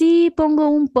 sí pongo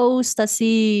un post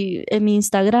así en mi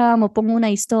Instagram o pongo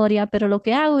una historia, pero lo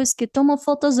que hago es que tomo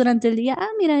fotos durante el día. Ah,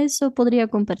 mira, eso podría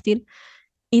compartir.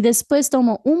 Y después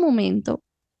tomo un momento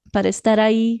para estar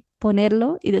ahí,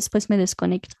 ponerlo y después me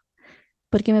desconecto.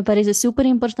 Porque me parece súper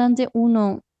importante,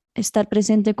 uno, estar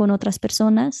presente con otras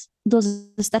personas,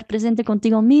 dos, estar presente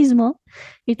contigo mismo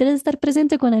y tres, estar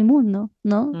presente con el mundo,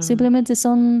 ¿no? mm, Simplemente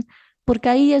son, porque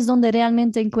ahí es donde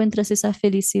realmente encuentras esa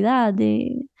felicidad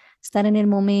de estar en el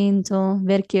momento,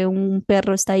 ver que un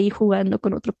perro está ahí jugando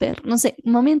con otro perro, no sé,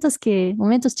 momentos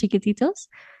chiquititos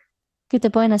que te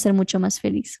pueden hacer mucho más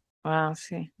feliz. wow,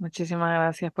 sí, muchísimas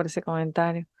gracias por ese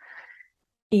comentario.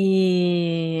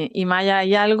 Y Maya,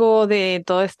 ¿hay algo de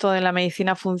todo esto de la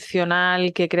medicina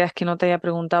funcional que creas que no te haya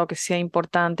preguntado que sea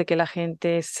importante que la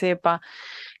gente sepa,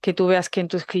 que tú veas que en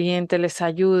tus clientes les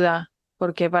ayuda?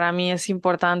 Porque para mí es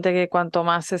importante que cuanto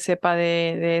más se sepa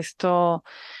de esto,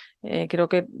 creo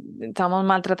que estamos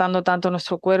maltratando tanto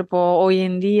nuestro cuerpo hoy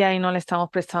en día y no le estamos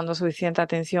prestando suficiente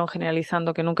atención,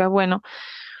 generalizando, que nunca es bueno,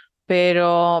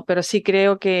 pero sí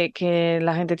creo que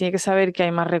la gente tiene que saber que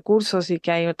hay más recursos y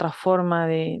que hay otra forma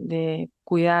de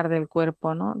cuidar del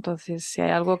cuerpo, ¿no? Entonces, si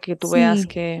hay algo que tú veas Sí,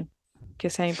 que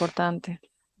sea importante.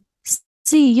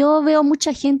 sí, yo veo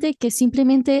mucha gente que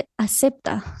simplemente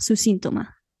acepta su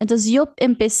síntoma. Entonces yo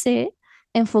empecé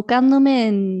enfocándome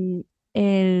en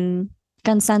el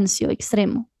cansancio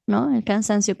extremo, ¿no? El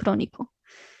cansancio crónico.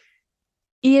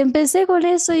 Y empecé con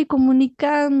eso y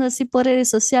comunicando así por redes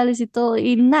sociales y todo,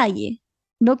 y nadie,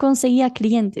 no conseguía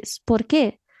clientes. ¿Por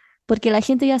qué? Porque la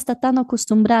gente ya está tan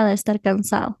acostumbrada a estar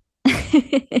cansado.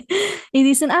 Y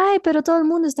dicen, ay, pero todo el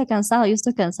mundo está cansado, yo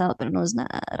estoy cansado, pero no es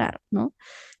nada raro, ¿no?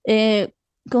 Eh,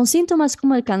 con síntomas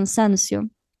como el cansancio,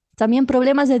 también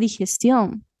problemas de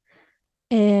digestión.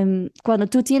 Cuando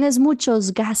tú tienes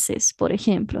muchos gases, por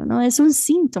ejemplo, ¿no? Es un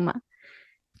síntoma,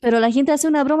 pero la gente hace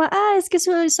una broma, ah, es que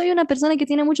soy una persona que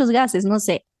tiene muchos gases, no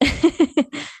sé.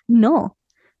 No,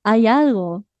 hay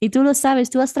algo, y tú lo sabes,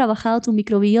 tú has trabajado tu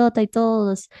microbiota y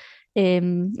todos,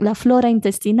 la flora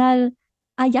intestinal,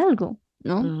 hay algo,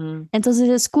 ¿no? Ujú. Entonces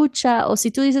escucha, o si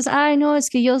tú dices, ay, no, es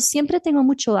que yo siempre tengo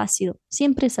mucho ácido,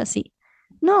 siempre es así.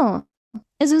 No,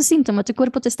 es un síntoma, tu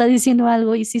cuerpo te está diciendo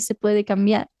algo y sí se puede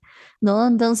cambiar, ¿no?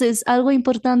 Entonces, algo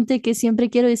importante que siempre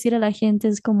quiero decir a la gente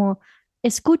es como,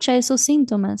 escucha esos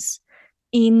síntomas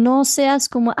y no seas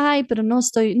como, ay, pero no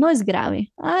estoy, no es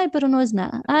grave, ay, pero no es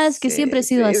nada, ah, es que siempre Sí, he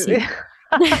sido sí, sí. así.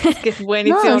 Es que es No,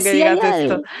 buenísimo que sí hay digas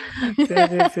esto. algo, Sí,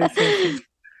 sí, sí, sí, sí.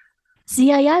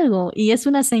 sí hay algo y es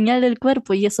una señal del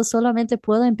cuerpo y eso solamente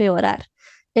puede empeorar.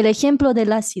 El ejemplo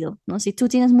del ácido, ¿no? Si tú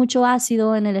tienes mucho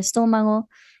ácido en el estómago,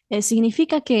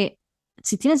 significa que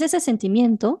si tienes ese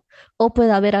sentimiento, o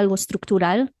puede haber algo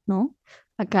estructural, ¿no?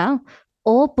 Acá,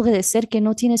 o puede ser que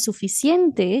no tienes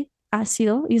suficiente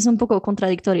ácido y es un poco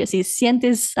contradictorio. Si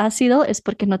sientes ácido es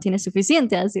porque no tienes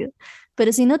suficiente ácido,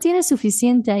 pero si no tienes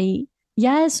suficiente ahí,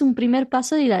 ya es un primer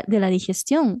paso de la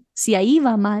digestión. Si ahí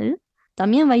va mal,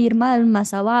 también va a ir mal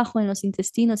más abajo en los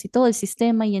intestinos y todo el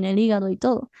sistema y en el hígado y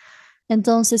todo.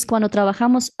 Entonces, cuando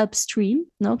trabajamos upstream,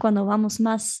 ¿no? Cuando vamos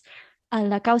más a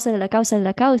la causa de la causa de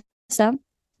la causa,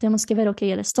 tenemos que ver, ok,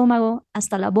 el estómago,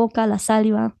 hasta la boca, la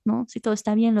saliva, ¿no? Si todo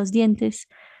está bien, los dientes.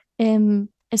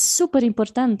 Es súper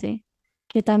importante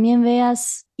que también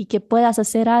veas y que puedas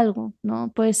hacer algo,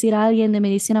 ¿no? Puedes ir a alguien de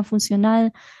medicina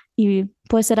funcional y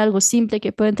puede ser algo simple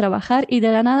que pueden trabajar y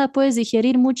de la nada puedes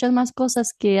digerir muchas más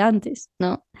cosas que antes,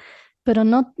 ¿no? pero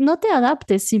no te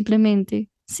adaptes simplemente.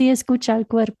 Sí, escucha al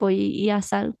cuerpo y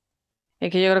haz algo.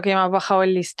 Es que yo creo que ya me has bajado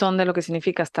el listón de lo que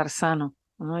significa estar sano,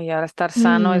 ¿no? Y ahora estar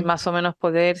sano es Mm, más o menos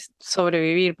poder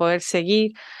sobrevivir, poder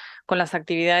seguir con las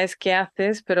actividades que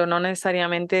haces, pero no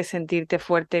necesariamente sentirte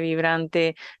fuerte,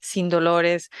 vibrante, sin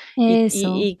dolores.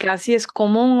 eso. Y casi es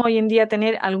común hoy en día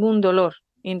tener algún dolor.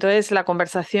 Y entonces la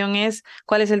conversación es,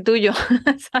 ¿cuál es el tuyo?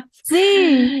 ¿Sabes?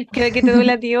 Sí, ¿Qué te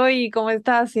duele a ti hoy? ¿Cómo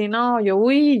estás? Y no, yo,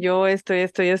 uy, yo esto.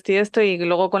 Y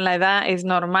luego con la edad es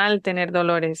normal tener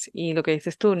dolores. Y lo que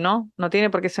dices tú, no tiene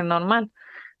por qué ser normal.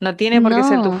 No tiene por qué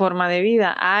ser tu no, forma de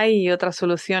vida. Hay otras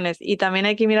soluciones. Y también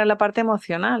hay que mirar la parte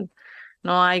emocional.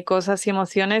 No hay cosas y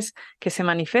emociones que se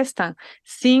manifiestan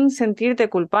sin sentirte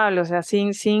culpable, o sea,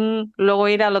 sin luego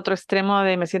ir al otro extremo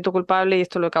de me siento culpable y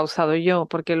esto lo he causado yo,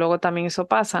 porque luego también eso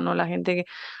pasa, ¿no? La gente que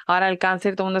ahora el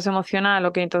cáncer, todo el mundo es emocional,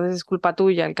 ok, entonces es culpa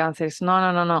tuya el cáncer.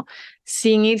 No.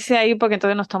 Sin irse ahí porque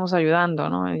entonces no estamos ayudando,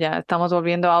 ¿no? Ya estamos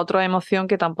volviendo a otra emoción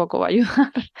que tampoco va a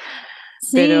ayudar.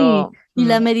 sí. Pero, Y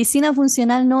la medicina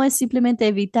funcional no es simplemente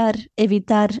evitar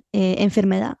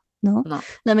enfermedad, ¿no? no.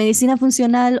 La medicina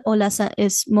funcional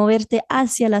es moverte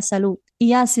hacia la salud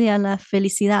y hacia la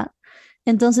felicidad.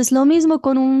 Entonces, lo mismo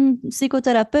con un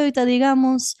psicoterapeuta,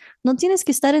 digamos, no tienes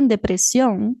que estar en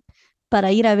depresión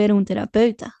para ir a ver un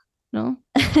terapeuta, ¿no?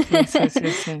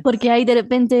 Sí. Porque hay de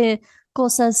repente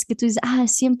cosas que tú dices,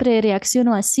 siempre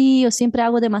reacciono así o siempre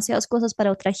hago demasiadas cosas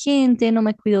para otra gente, no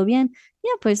me cuido bien. Ya,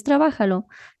 pues trabájalo.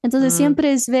 Entonces, Mm,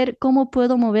 siempre es ver cómo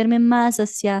puedo moverme más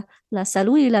hacia la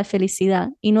salud y la felicidad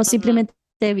y no ujú. simplemente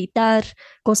evitar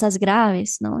cosas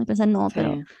graves, ¿no? Y pensar, no,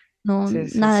 pero Sí, no,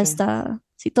 nada sí. está,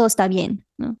 sí, todo está bien,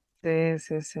 ¿no?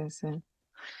 Sí.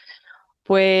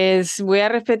 Pues voy a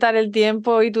respetar el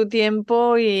tiempo y tu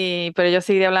tiempo, pero yo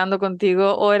seguiré hablando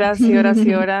contigo horas y horas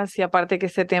y horas. Y aparte que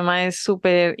este tema es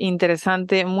súper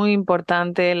interesante, muy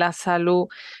importante, la salud,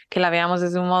 que la veamos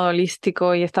desde un modo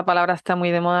holístico. Y esta palabra está muy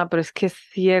de moda, pero es que es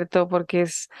cierto porque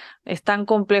es tan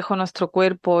complejo nuestro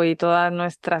cuerpo y todas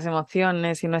nuestras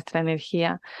emociones y nuestra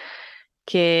energía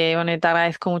que, bueno, te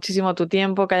agradezco muchísimo tu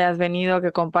tiempo, que hayas venido,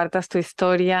 que compartas tu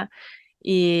historia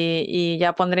y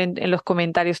ya pondré en los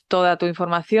comentarios toda tu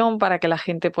información para que la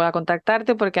gente pueda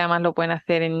contactarte, porque además lo pueden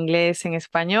hacer en inglés, en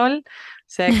español. O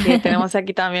sea que tenemos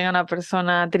aquí también a una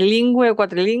persona trilingüe o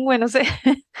cuatrilingüe, no sé.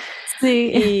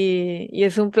 Sí, Y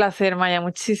es un placer, Maya.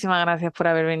 Muchísimas gracias por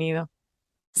haber venido.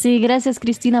 sí, gracias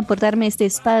Cristina por darme este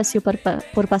espacio,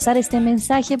 por pasar este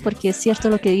mensaje, porque es cierto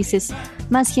lo que dices,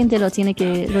 más gente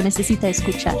lo necesita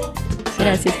escuchar. Sí,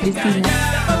 Gracias Cristina.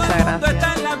 muchas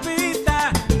gracias.